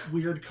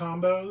weird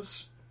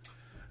combos.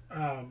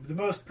 The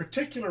most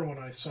particular one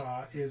I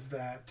saw is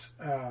that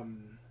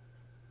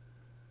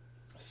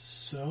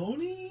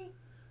Sony,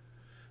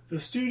 the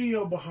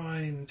studio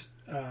behind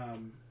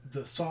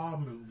the Saw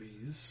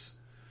movies,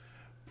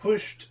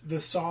 pushed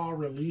the Saw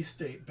release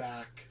date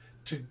back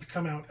to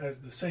come out as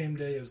the same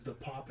day as the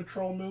Paw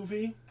Patrol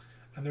movie,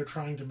 and they're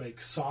trying to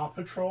make Saw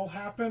Patrol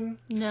happen.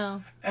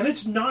 No. And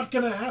it's not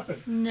going to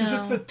happen. No. Because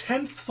it's the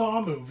 10th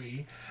Saw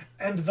movie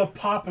and the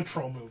Paw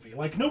Patrol movie.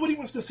 Like, nobody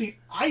wants to see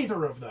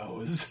either of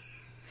those.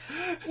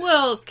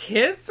 Well,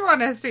 kids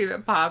want to see the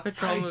Paw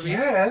Patrol movies.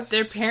 Guess.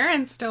 Their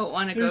parents don't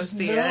want to go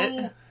see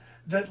it.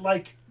 That,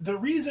 like, the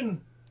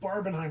reason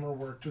Barbenheimer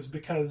worked was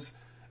because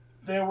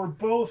they were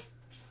both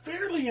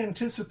fairly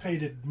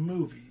anticipated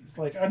movies.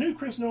 Like, a new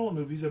Chris Nolan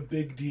movie is a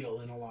big deal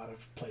in a lot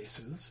of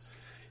places.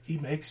 He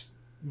makes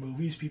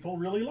movies people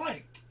really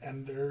like,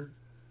 and they're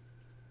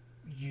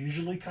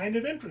usually kind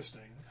of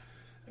interesting.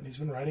 And he's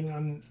been writing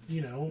on,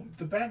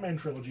 the Batman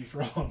trilogy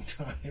for a long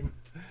time.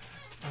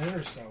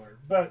 Interstellar.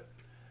 But,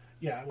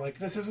 yeah, like,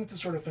 this isn't the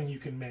sort of thing you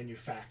can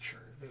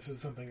manufacture. This is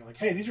something like,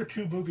 hey, these are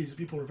two movies that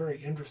people are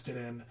very interested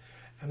in,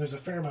 And there's a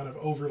fair amount of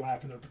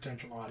overlap in their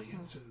potential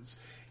audiences,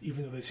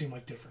 even though they seem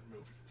like different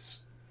movies.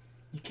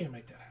 You can't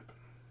make that happen.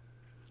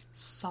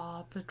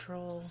 Saw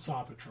Patrol.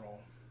 Saw Patrol.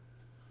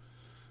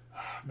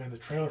 Oh, man, the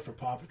trailer for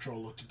Paw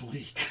Patrol looked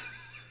bleak.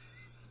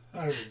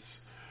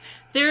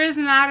 There is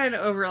not an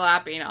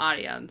overlapping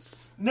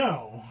audience.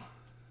 No.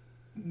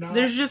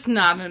 There's just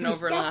not an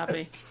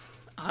overlapping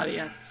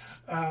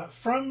audience.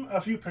 From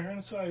a few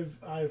parents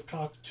I've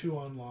talked to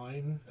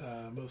online,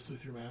 mostly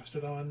through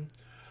Mastodon,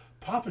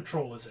 Paw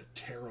Patrol is a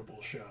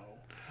terrible show.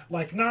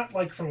 Like, not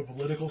like from a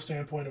political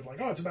standpoint of like,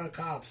 oh, it's about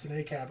cops and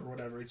ACAB or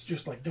whatever. It's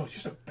just like, no, it's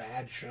just a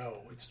bad show.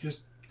 It's just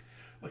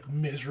like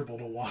miserable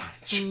to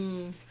watch.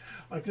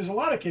 Like, there's a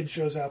lot of kids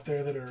shows out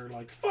there that are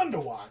like fun to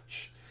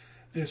watch.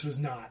 This was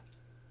not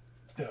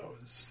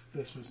those.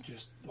 This was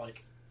just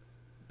like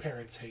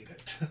parents hate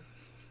it.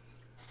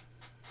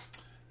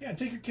 Yeah,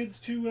 take your kids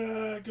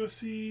to go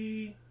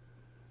see,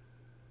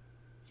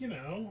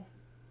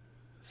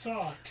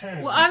 Saw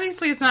 10. Well,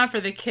 obviously it's not for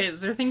the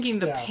kids. They're thinking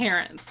the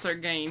parents are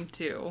going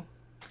to.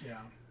 Yeah.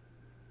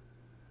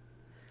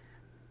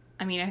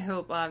 I mean, I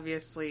hope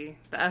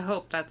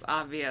that's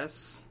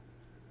obvious.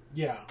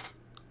 Yeah.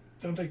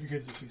 Don't take your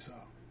kids to see Saw.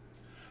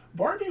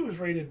 Barbie was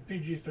rated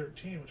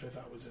PG-13, which I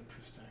thought was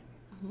interesting.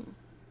 Mm-hmm.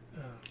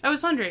 I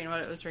was wondering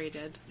what it was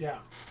rated. Yeah.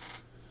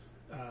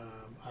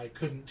 I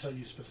couldn't tell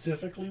you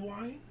specifically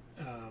why.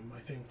 I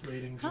think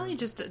ratings probably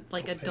just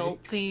like opaque. Adult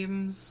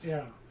themes.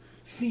 Yeah.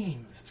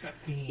 Themes. It's got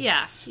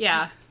themes.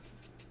 Yeah.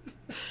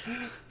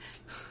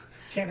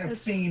 Can't have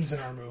themes in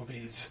our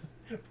movies.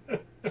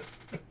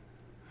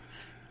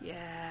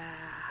 Yeah.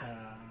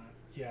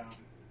 Yeah.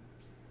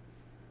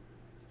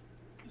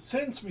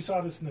 Since we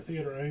saw this in the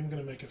theater, I'm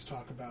going to make us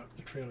talk about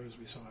the trailers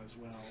we saw as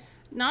well.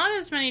 Not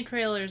as many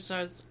trailers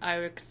as I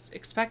was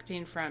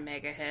expecting for a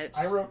mega hit.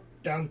 I wrote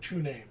down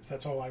 2 names.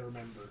 That's all I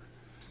remember.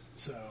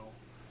 So,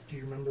 do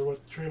you remember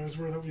what the trailers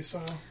were that we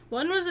saw?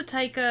 One was a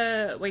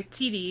Taika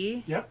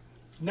Waititi. Yep.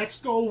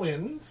 Next Goal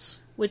Wins.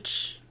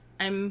 Which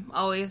I'm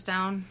always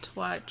down to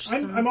watch.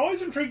 I'm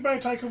always intrigued by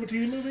a Taika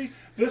Waititi movie.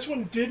 This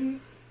one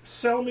didn't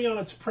sell me on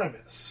its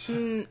premise.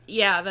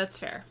 Yeah, that's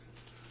fair.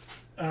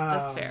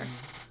 That's fair.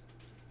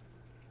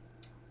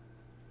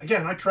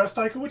 Again, I trust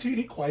Taika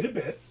Waititi quite a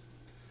bit.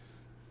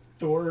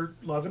 Thor,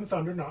 Love and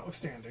Thunder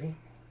notwithstanding.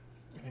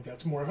 I think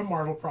that's more of a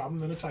Marvel problem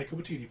than a Taika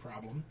Waititi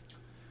problem.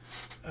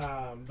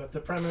 But the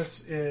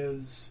premise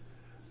is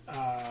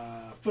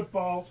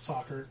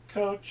soccer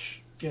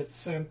coach gets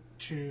sent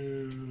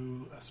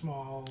to a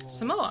small...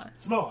 Samoa.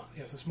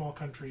 Yes, a small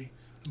country.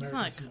 It's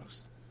not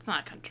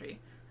a country.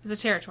 It's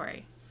a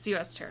territory. It's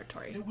U.S.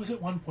 territory. It was at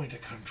one point a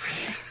country.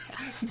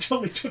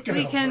 Until we took it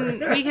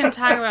over. We can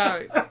talk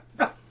about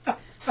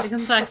the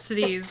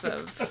complexities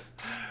of...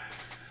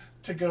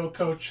 To go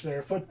coach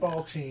their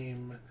football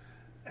team,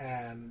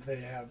 and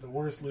they have the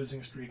worst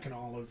losing streak in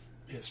all of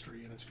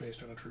history, and it's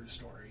based on a true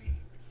story.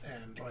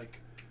 And,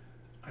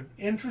 I'm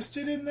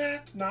interested in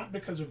that, not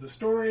because of the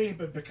story,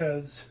 but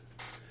because...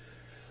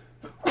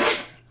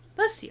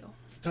 Bless you.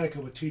 Taika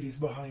Waititi's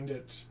behind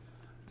it,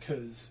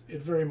 because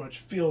it very much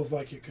feels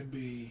like it could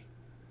be,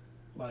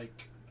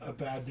 like, a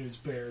Bad News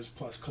Bears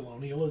plus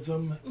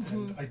colonialism,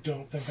 and I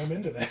don't think I'm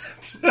into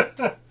that.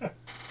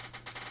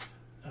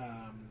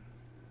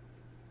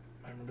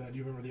 I remember that. Do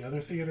you remember the other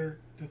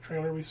the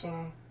trailer we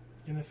saw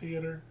in the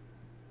theater?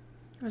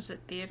 Was it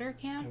theater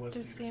camp? It was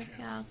theater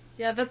camp.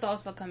 Yeah, that's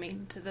also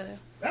coming to the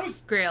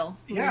Grail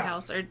movie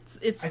house. Or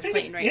it's I think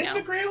playing it's right in now.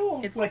 The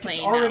Grail. It's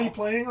already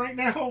playing right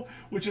now,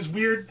 which is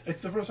weird.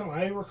 It's the first time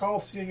I recall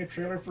seeing a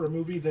trailer for a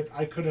movie that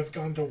I could have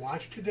gone to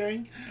watch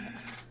today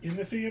in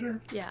the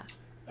theater. Yeah.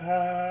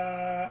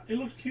 It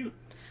looked cute.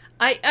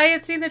 I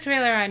had seen the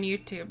trailer on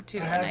YouTube too,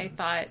 and I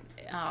thought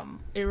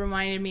it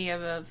reminded me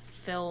of a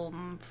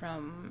film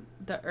from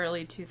the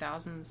early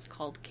 2000s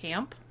called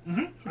Camp,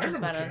 which was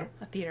about a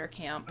theater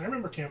camp. I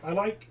remember Camp. I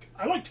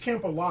liked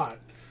Camp a lot.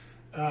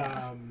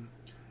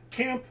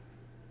 Camp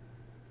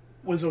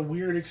was a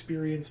weird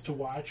experience to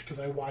watch because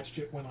I watched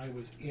it when I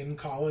was in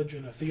college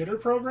in a theater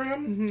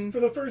program for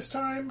the first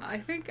time. I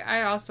think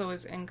I also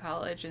was in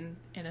college in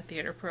a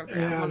theater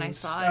program when I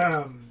saw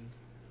it.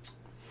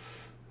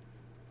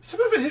 Some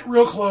of it hit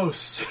real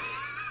close.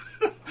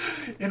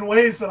 In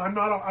ways that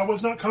I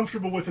was not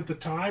comfortable with at the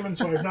time, and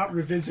so I've not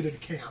revisited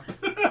Camp.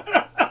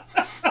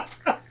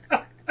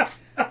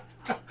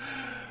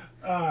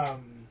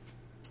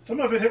 Some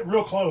of it hit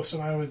real close,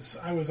 and I was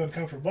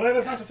uncomfortable. But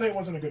that's not to say it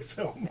wasn't a good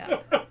film. Yeah.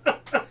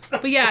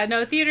 But yeah,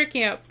 no, theater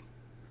camp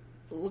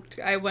looked.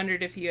 I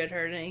wondered if you had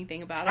heard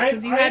anything about it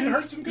because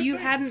you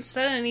hadn't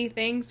said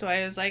anything, so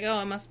I was like, oh,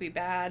 it must be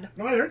bad.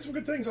 No, I heard some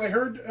good things. I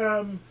heard.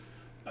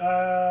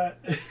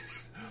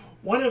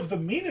 One of the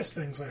meanest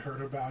things I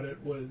heard about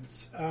it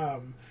was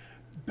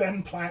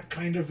Ben Platt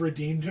kind of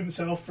redeemed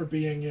himself for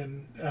being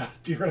in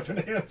Dear Evan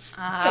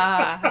Hansen.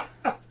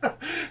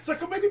 It's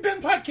like, well, maybe Ben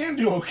Platt can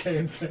do okay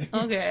in things.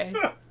 Okay.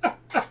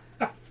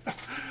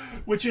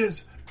 Which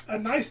is a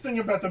nice thing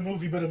about the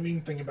movie, but a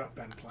mean thing about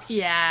Ben Platt.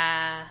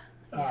 Yeah.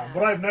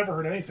 But I've never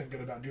heard anything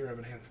good about Dear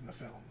Evan Hansen, the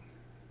film.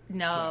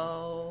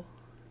 No.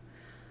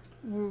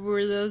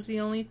 Were those the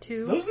only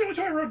two? Those are the only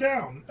two I wrote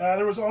down.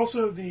 There was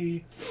also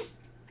the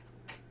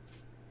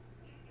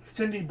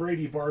Cindy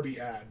Brady Barbie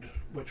ad,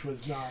 which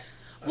was not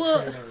a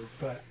trailer,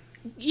 but...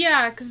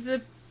 Yeah, because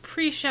the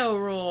pre-show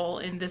roll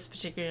in this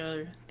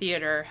particular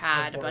theater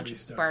had a bunch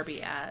of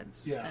Barbie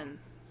ads, and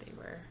they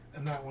were...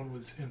 And that one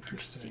was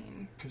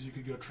interesting, because you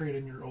could go trade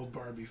in your old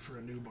Barbie for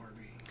a new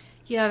Barbie.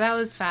 Yeah, that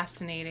was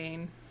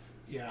fascinating.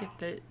 Yeah.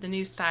 Get the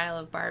new style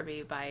of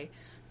Barbie by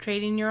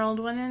trading your old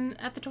one in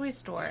at the toy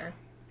store.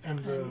 And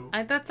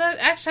that's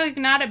actually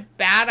not a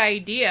bad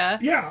idea.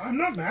 Yeah, I'm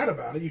not mad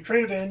about it. You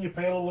trade it in, you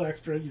pay a little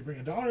extra, you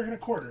bring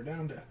 $1.25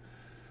 down to...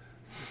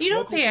 You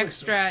don't pay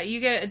extra. Store. You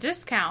get a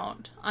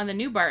discount on the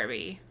new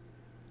Barbie.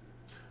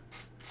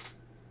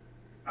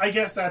 I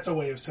guess that's a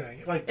way of saying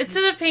it. Like,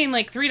 instead of paying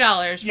like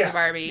 $3 for the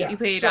Barbie, you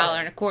pay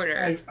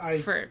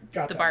 $1.25 for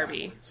the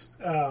Barbie.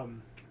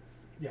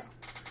 Yeah,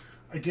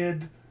 I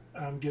did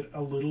get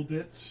a little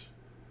bit,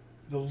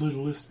 the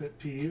littlest bit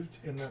peeved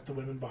in that the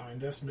women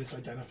behind us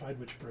misidentified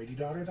which Brady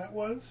daughter that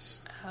was.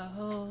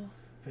 Oh.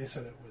 They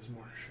said it was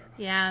Marcia.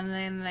 Yeah, and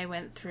then they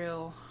went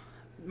through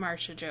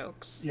Marcia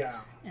jokes. Yeah.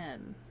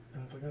 And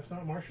it's like, that's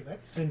not Marcia,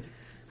 that's Cindy.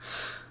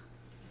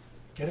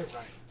 Get it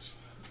right.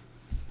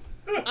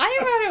 I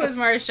thought it was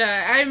Marcia.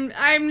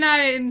 I'm not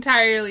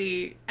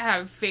entirely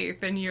have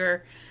faith in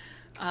your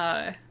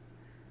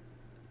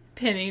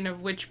pinning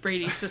of which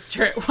Brady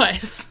sister it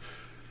was.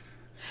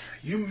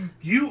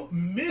 You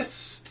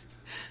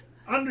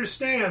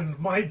misunderstand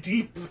my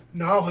deep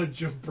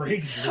knowledge of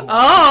Brady lore.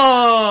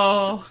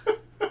 Oh!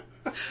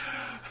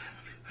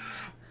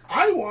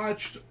 I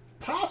watched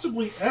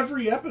possibly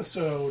every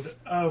episode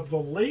of the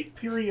late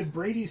period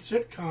Brady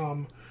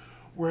sitcom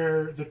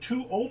where the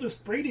two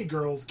oldest Brady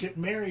girls get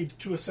married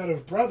to a set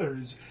of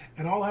brothers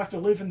and all have to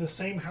live in the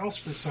same house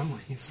for some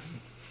reason.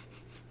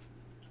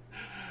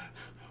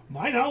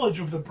 My knowledge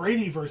of the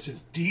Bradyverse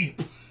is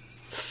deep.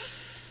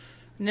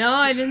 No,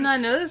 I did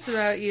not know this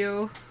about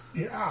you.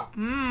 Yeah.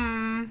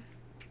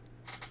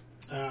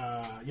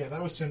 Yeah,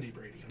 that was Cindy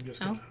Brady. I'm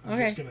just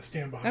gonna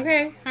stand behind.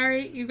 Okay, all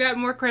right. You've got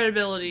more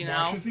credibility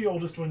now. Marcia's the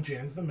oldest one.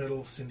 Jan's the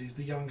middle. Cindy's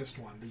the youngest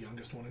one. The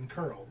youngest one in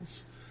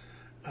curls.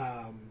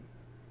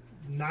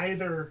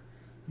 Neither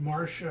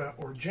Marcia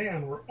or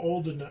Jan were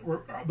old enough.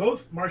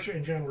 Both Marcia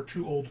and Jan were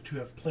too old to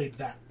have played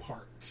that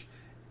part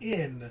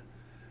in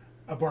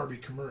a Barbie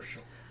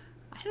commercial.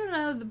 I don't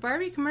know. The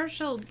Barbie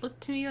commercial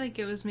looked to me like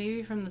it was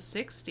maybe from the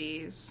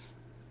 60s.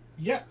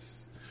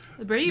 Yes.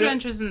 The Brady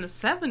Bunch was in the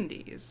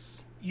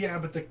 70s. Yeah,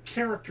 but the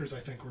characters,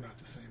 I think, were not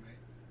the same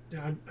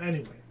age.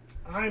 Anyway,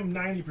 I'm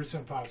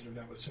 90% positive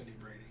that was Cindy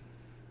Brady.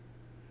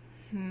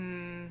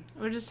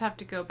 We'll just have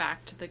to go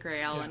back to the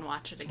Grail and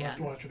watch it again.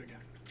 We'll have to watch it again.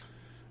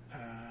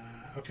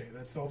 Okay,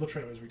 that's all the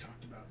trailers we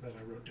talked about that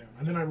I wrote down.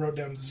 And then I wrote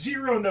down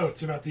 0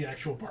 notes about the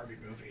actual Barbie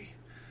movie.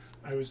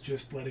 I was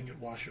just letting it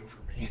wash over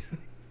me.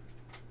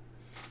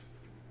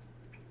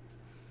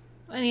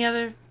 Any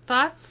other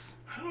thoughts?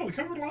 I don't know, we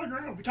covered a lot of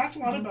ground. We talked a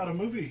lot about a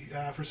movie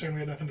for saying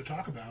we had nothing to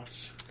talk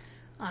about.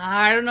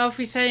 I don't know if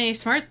we said any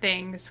smart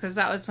things, because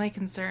that was my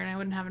concern. I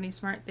wouldn't have any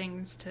smart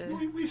things to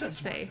we said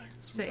say. Smart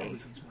things. We probably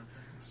said smart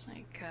things.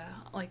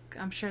 Like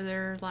I'm sure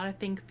there are a lot of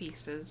think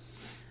pieces.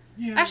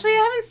 Yeah. Actually, I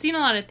haven't seen a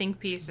lot of think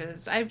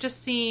pieces. I've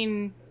just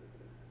seen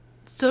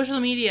social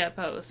media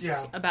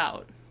posts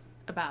about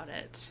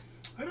it.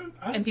 I don't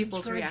and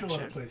people's reaction. To a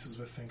lot of places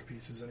with think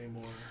pieces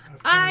anymore.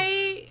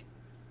 I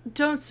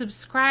don't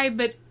subscribe,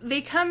 but they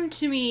come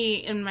to me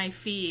in my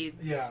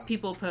feeds. Yeah.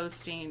 People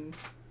posting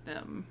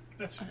them.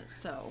 That's fair.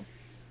 So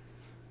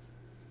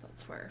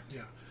that's where.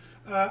 Yeah.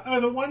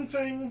 The one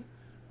thing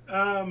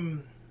I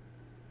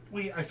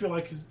feel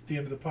like is at the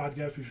end of the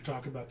podcast we should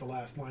talk about the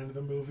last line of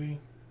the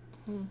movie.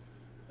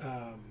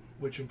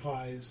 Which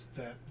implies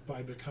that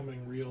by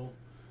becoming real,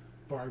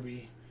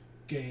 Barbie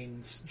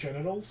gains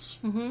genitals,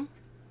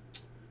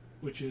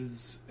 which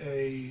is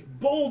a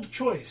bold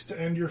choice to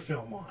end your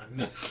film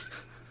on.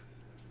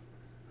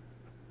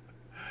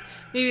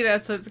 Maybe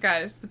that's what's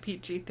got us the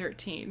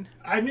PG-13.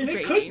 I mean,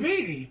 it could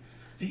be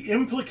the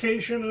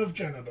implication of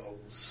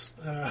genitals.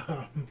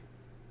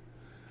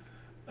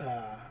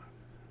 I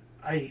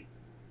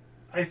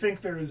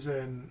think there is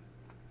an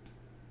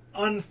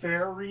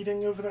unfair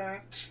reading of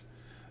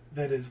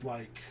that is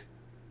like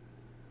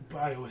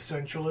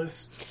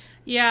bioessentialist.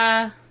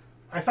 Yeah.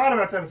 I thought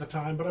about that at the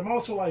time, but I'm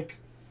also like,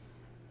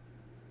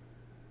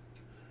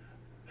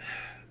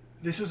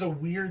 this is a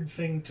weird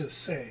thing to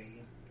say,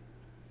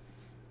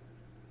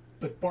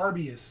 but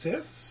Barbie is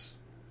cis?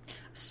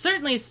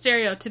 Certainly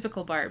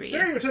stereotypical Barbie.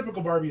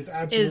 Stereotypical Barbie is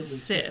absolutely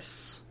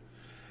cis.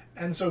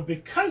 And so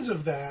because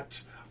of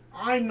that,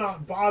 I'm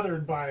not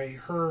bothered by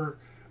her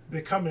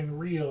becoming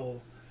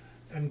real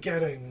and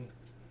getting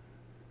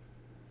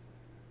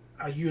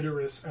a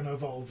uterus and a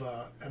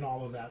vulva and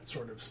all of that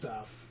sort of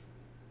stuff.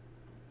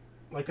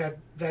 Like,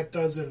 that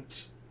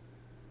doesn't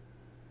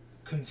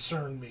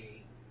concern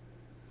me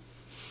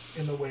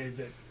in the way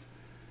that...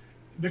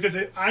 Because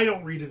I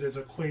don't read it as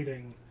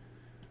equating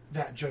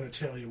that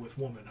genitalia with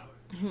womanhood.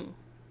 Mm-hmm.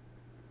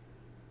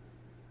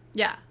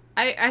 Yeah.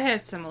 I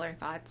had similar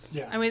thoughts.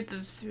 Yeah. I went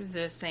through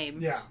the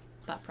same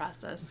thought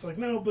process. It's like,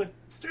 no, but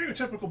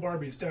stereotypical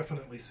Barbie's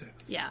definitely cis.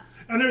 Yeah.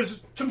 And there's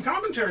some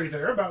commentary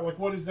there about, like,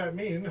 what does that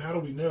mean? How do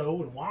we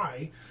know and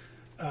why?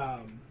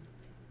 But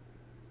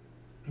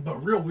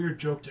real weird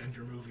joke to end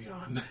your movie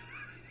on.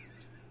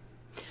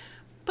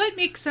 But it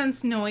makes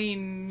sense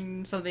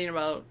knowing something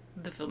about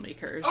the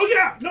filmmakers. Oh,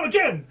 yeah! No,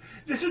 again,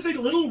 this is a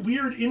little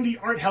weird indie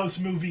art house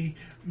movie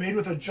made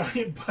with a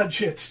giant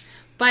budget.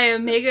 By a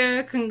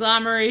mega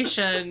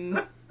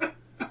conglomeration.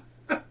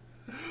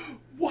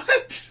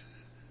 What?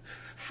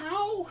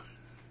 How?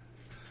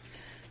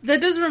 That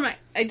does remind...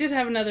 I did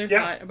have another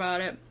thought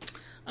about it.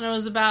 And it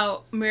was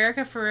about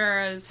America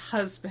Ferrera's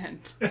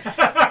husband.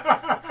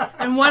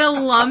 And what a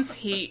lump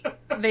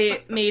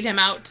they made him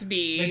out to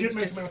be. They did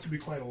make him out to be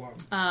quite a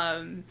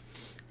lump.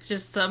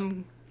 Just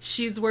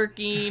she's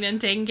working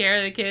and taking care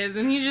of the kids,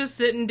 and he's just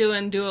sitting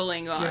doing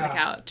Duolingo on the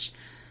couch.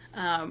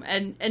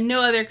 And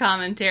no other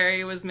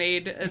commentary was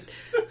made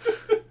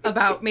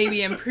about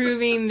maybe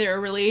improving their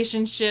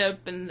relationship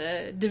and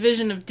the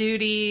division of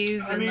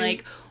duties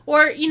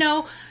or,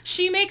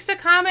 she makes a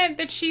comment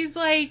that she's,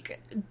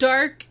 like,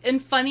 dark and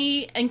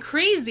funny and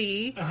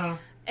crazy,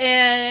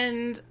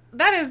 and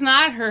that is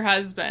not her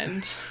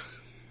husband.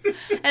 And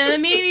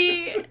then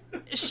maybe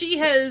she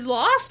has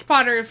lost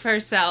part of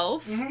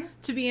herself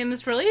to be in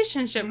this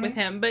relationship with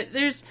him, but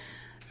there's...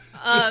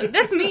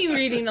 that's me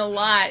reading a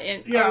lot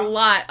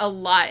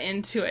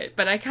into it,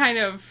 but I kind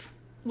of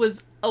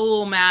was a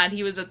little mad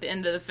he was at the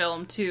end of the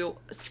film too,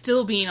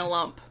 still being a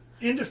lump.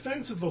 In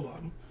defense of the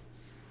lump,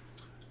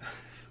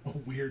 a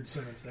weird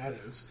sentence that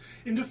is.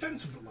 In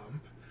defense of the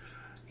lump,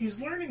 he's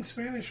learning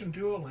Spanish and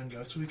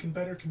Duolingo so he can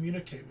better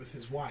communicate with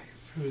his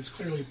wife, who is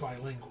clearly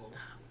bilingual.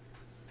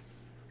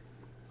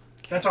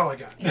 That's all I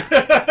got.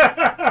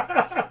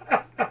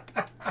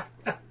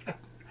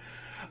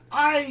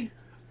 I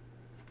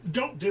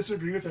don't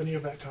disagree with any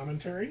of that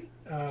commentary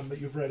that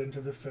you've read into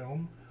the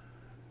film.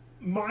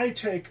 My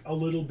take a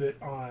little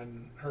bit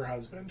on her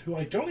husband, who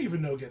I don't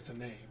even know gets a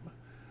name,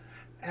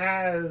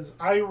 as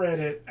I read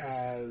it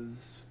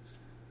as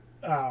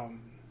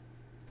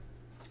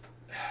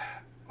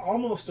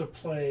almost a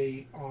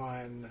play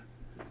on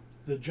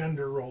the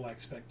gender role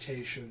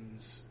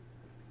expectations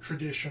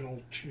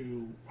traditional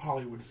to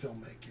Hollywood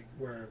filmmaking,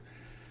 where,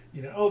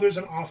 there's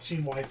an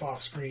off-scene wife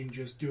off-screen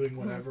just doing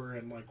whatever,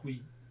 and, like,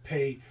 we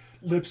pay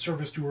lip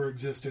service to her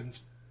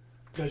existence.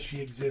 Does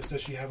she exist?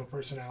 Does she have a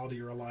personality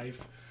or a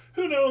life?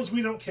 Who knows?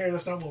 We don't care.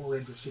 That's not what we're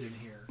interested in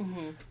here.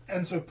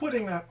 And so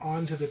putting that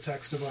onto the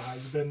text of a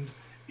husband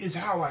is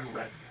how I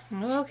read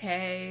that.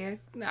 Okay.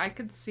 I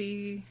could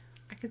see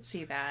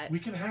that. We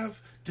can have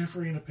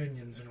differing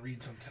opinions and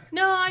read some text.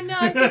 No, I know.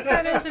 I think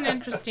that is an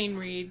interesting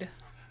read.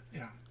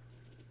 Yeah.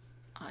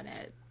 On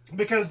it.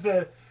 Because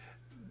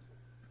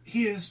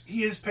he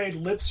is paid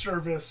lip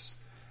service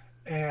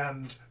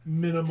and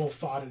minimal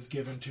thought is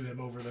given to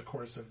him over the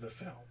course of the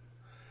film.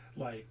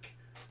 Like,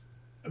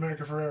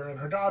 America Ferrera and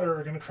her daughter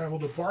are going to travel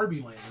to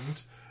Barbie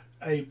Land,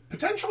 a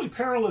potentially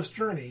perilous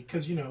journey,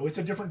 because, it's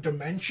a different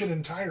dimension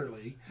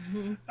entirely.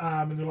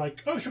 And they're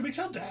like, oh, should we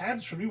tell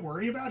Dad? Should we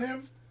worry about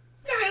him?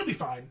 Yeah, he'll be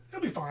fine. He'll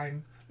be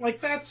fine.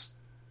 Like, that's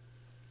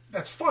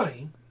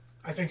funny.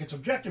 I think it's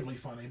objectively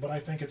funny, but I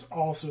think it's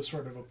also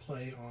sort of a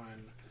play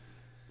on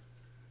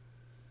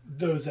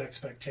those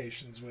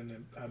expectations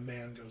when a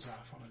man goes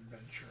off on an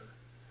adventure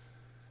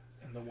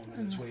and the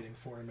woman is waiting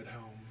for him at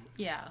home.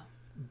 Yeah.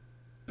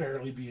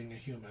 Barely being a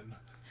human.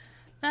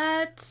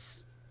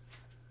 That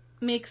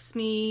makes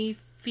me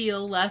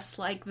feel less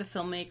like the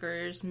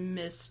filmmakers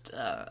missed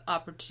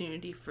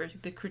opportunity for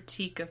the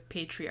critique of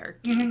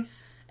patriarchy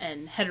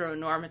and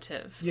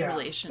heteronormative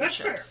relationships.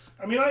 That's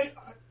fair. I mean,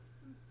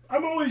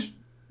 I'm always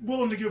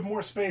willing to give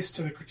more space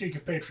to the critique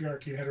of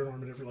patriarchy and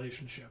heteronormative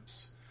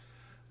relationships.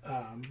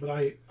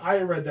 But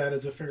I read that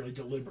as a fairly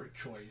deliberate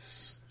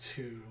choice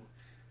to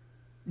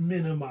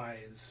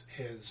minimize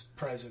his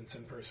presence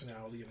and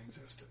personality and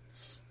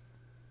existence.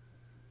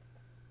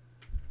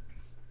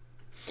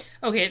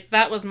 Okay,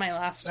 that was my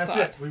last thought.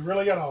 That's it. We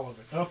really got all of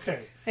it.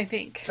 Okay. I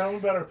think. Tell them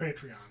about our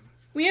Patreon.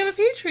 We have a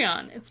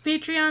Patreon. It's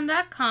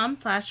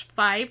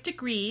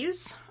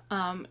patreon.com/5degrees.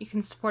 You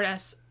can support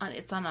us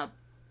it's on a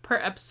per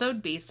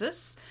episode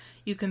basis.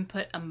 You can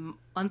put a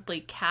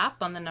monthly cap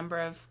on the number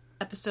of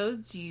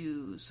episodes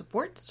you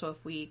support. So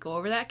if we go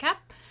over that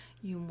cap,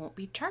 you won't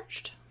be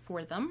charged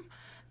for them.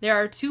 There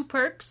are 2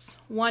 perks.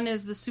 One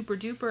is the super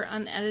duper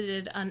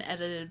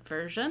unedited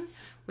version,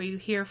 where you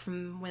hear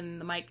from when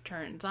the mic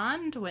turns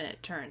on to when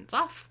it turns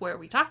off, where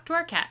we talk to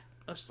our cat,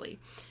 mostly.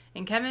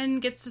 And Kevin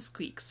gets the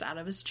squeaks out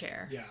of his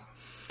chair. Yeah.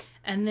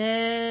 And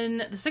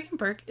then the second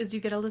perk is you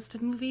get a list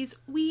of movies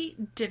we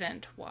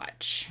didn't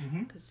watch.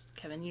 Because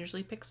Kevin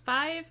usually picks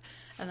 5,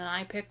 and then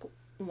I pick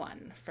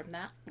 1 from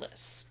that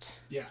list.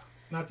 Yeah.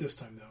 Not this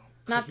time, though.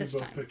 Not this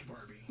time. We both picked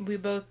Barbie. We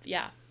both,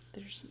 yeah.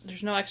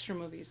 There's no extra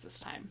movies this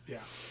time. Yeah.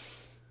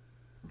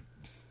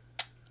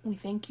 We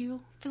thank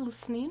you for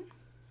listening,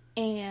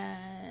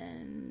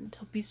 and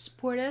hope you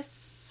support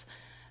us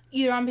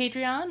either on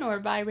Patreon or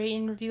by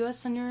rating and review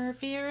us on your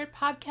favorite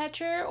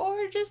podcatcher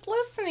or just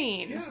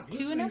listening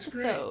to an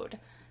episode.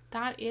 Great.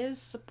 That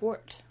is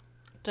support.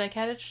 Did I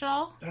catch it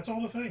all? That's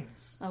all the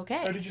things.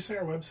 Okay. Oh, did you say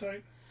our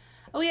website?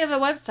 Oh, we have a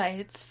website.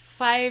 It's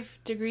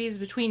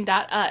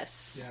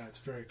 5degreesbetween.us. Yeah, it's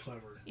very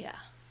clever. Yeah,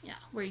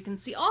 where you can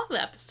see all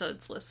the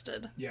episodes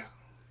listed. Yeah.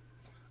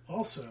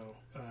 Also,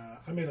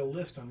 I made a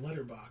list on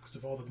Letterboxd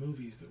of all the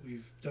movies that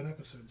we've done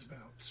episodes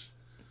about.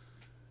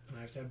 And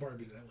I have to add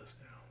Barbie to that list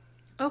now.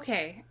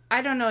 Okay,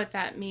 I don't know what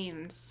that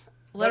means.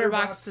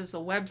 Letterboxd is a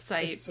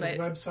website, it's a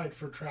website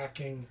for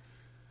tracking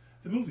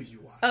the movies you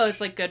watch. Oh,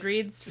 it's like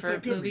Goodreads for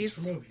like Goodreads movies?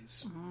 for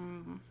movies.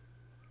 Mm.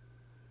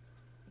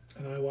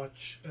 And I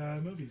watch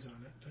movies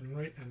on it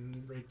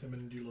and rate them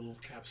and do little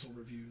capsule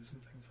reviews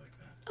and things like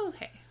that.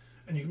 Okay.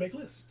 And you can make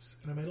lists.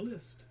 And I made a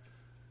list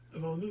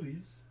of all the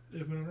movies that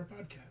have been on our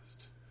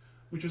podcast.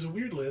 Which is a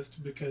weird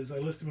list because I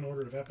list them in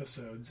order of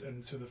episodes.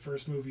 And so the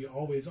first movie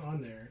always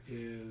on there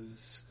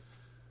is...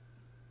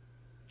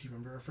 Do you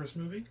remember our first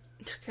movie?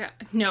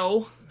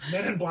 No.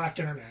 Men in Black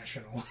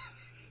International.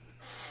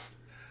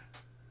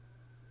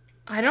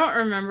 I don't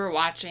remember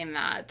watching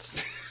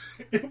that.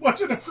 It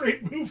wasn't a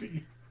great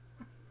movie.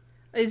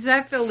 Is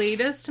that the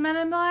latest Men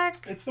in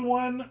Black? It's the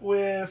one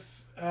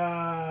with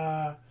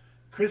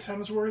Chris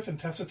Hemsworth and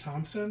Tessa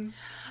Thompson.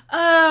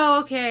 Oh,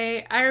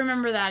 okay. I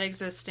remember that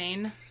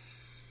existing.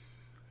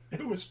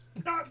 It was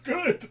not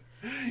good.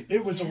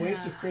 It was a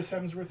waste of Chris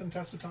Hemsworth and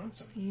Tessa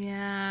Thompson.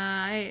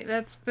 Yeah,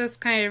 that's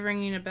kind of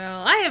ringing a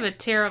bell. I have a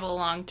terrible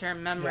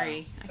long-term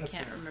memory. I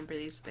can't remember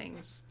these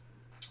things.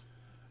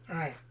 All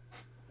right.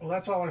 Well,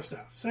 that's all our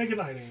stuff. Say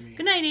goodnight, Amy.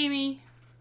 Good night, Amy.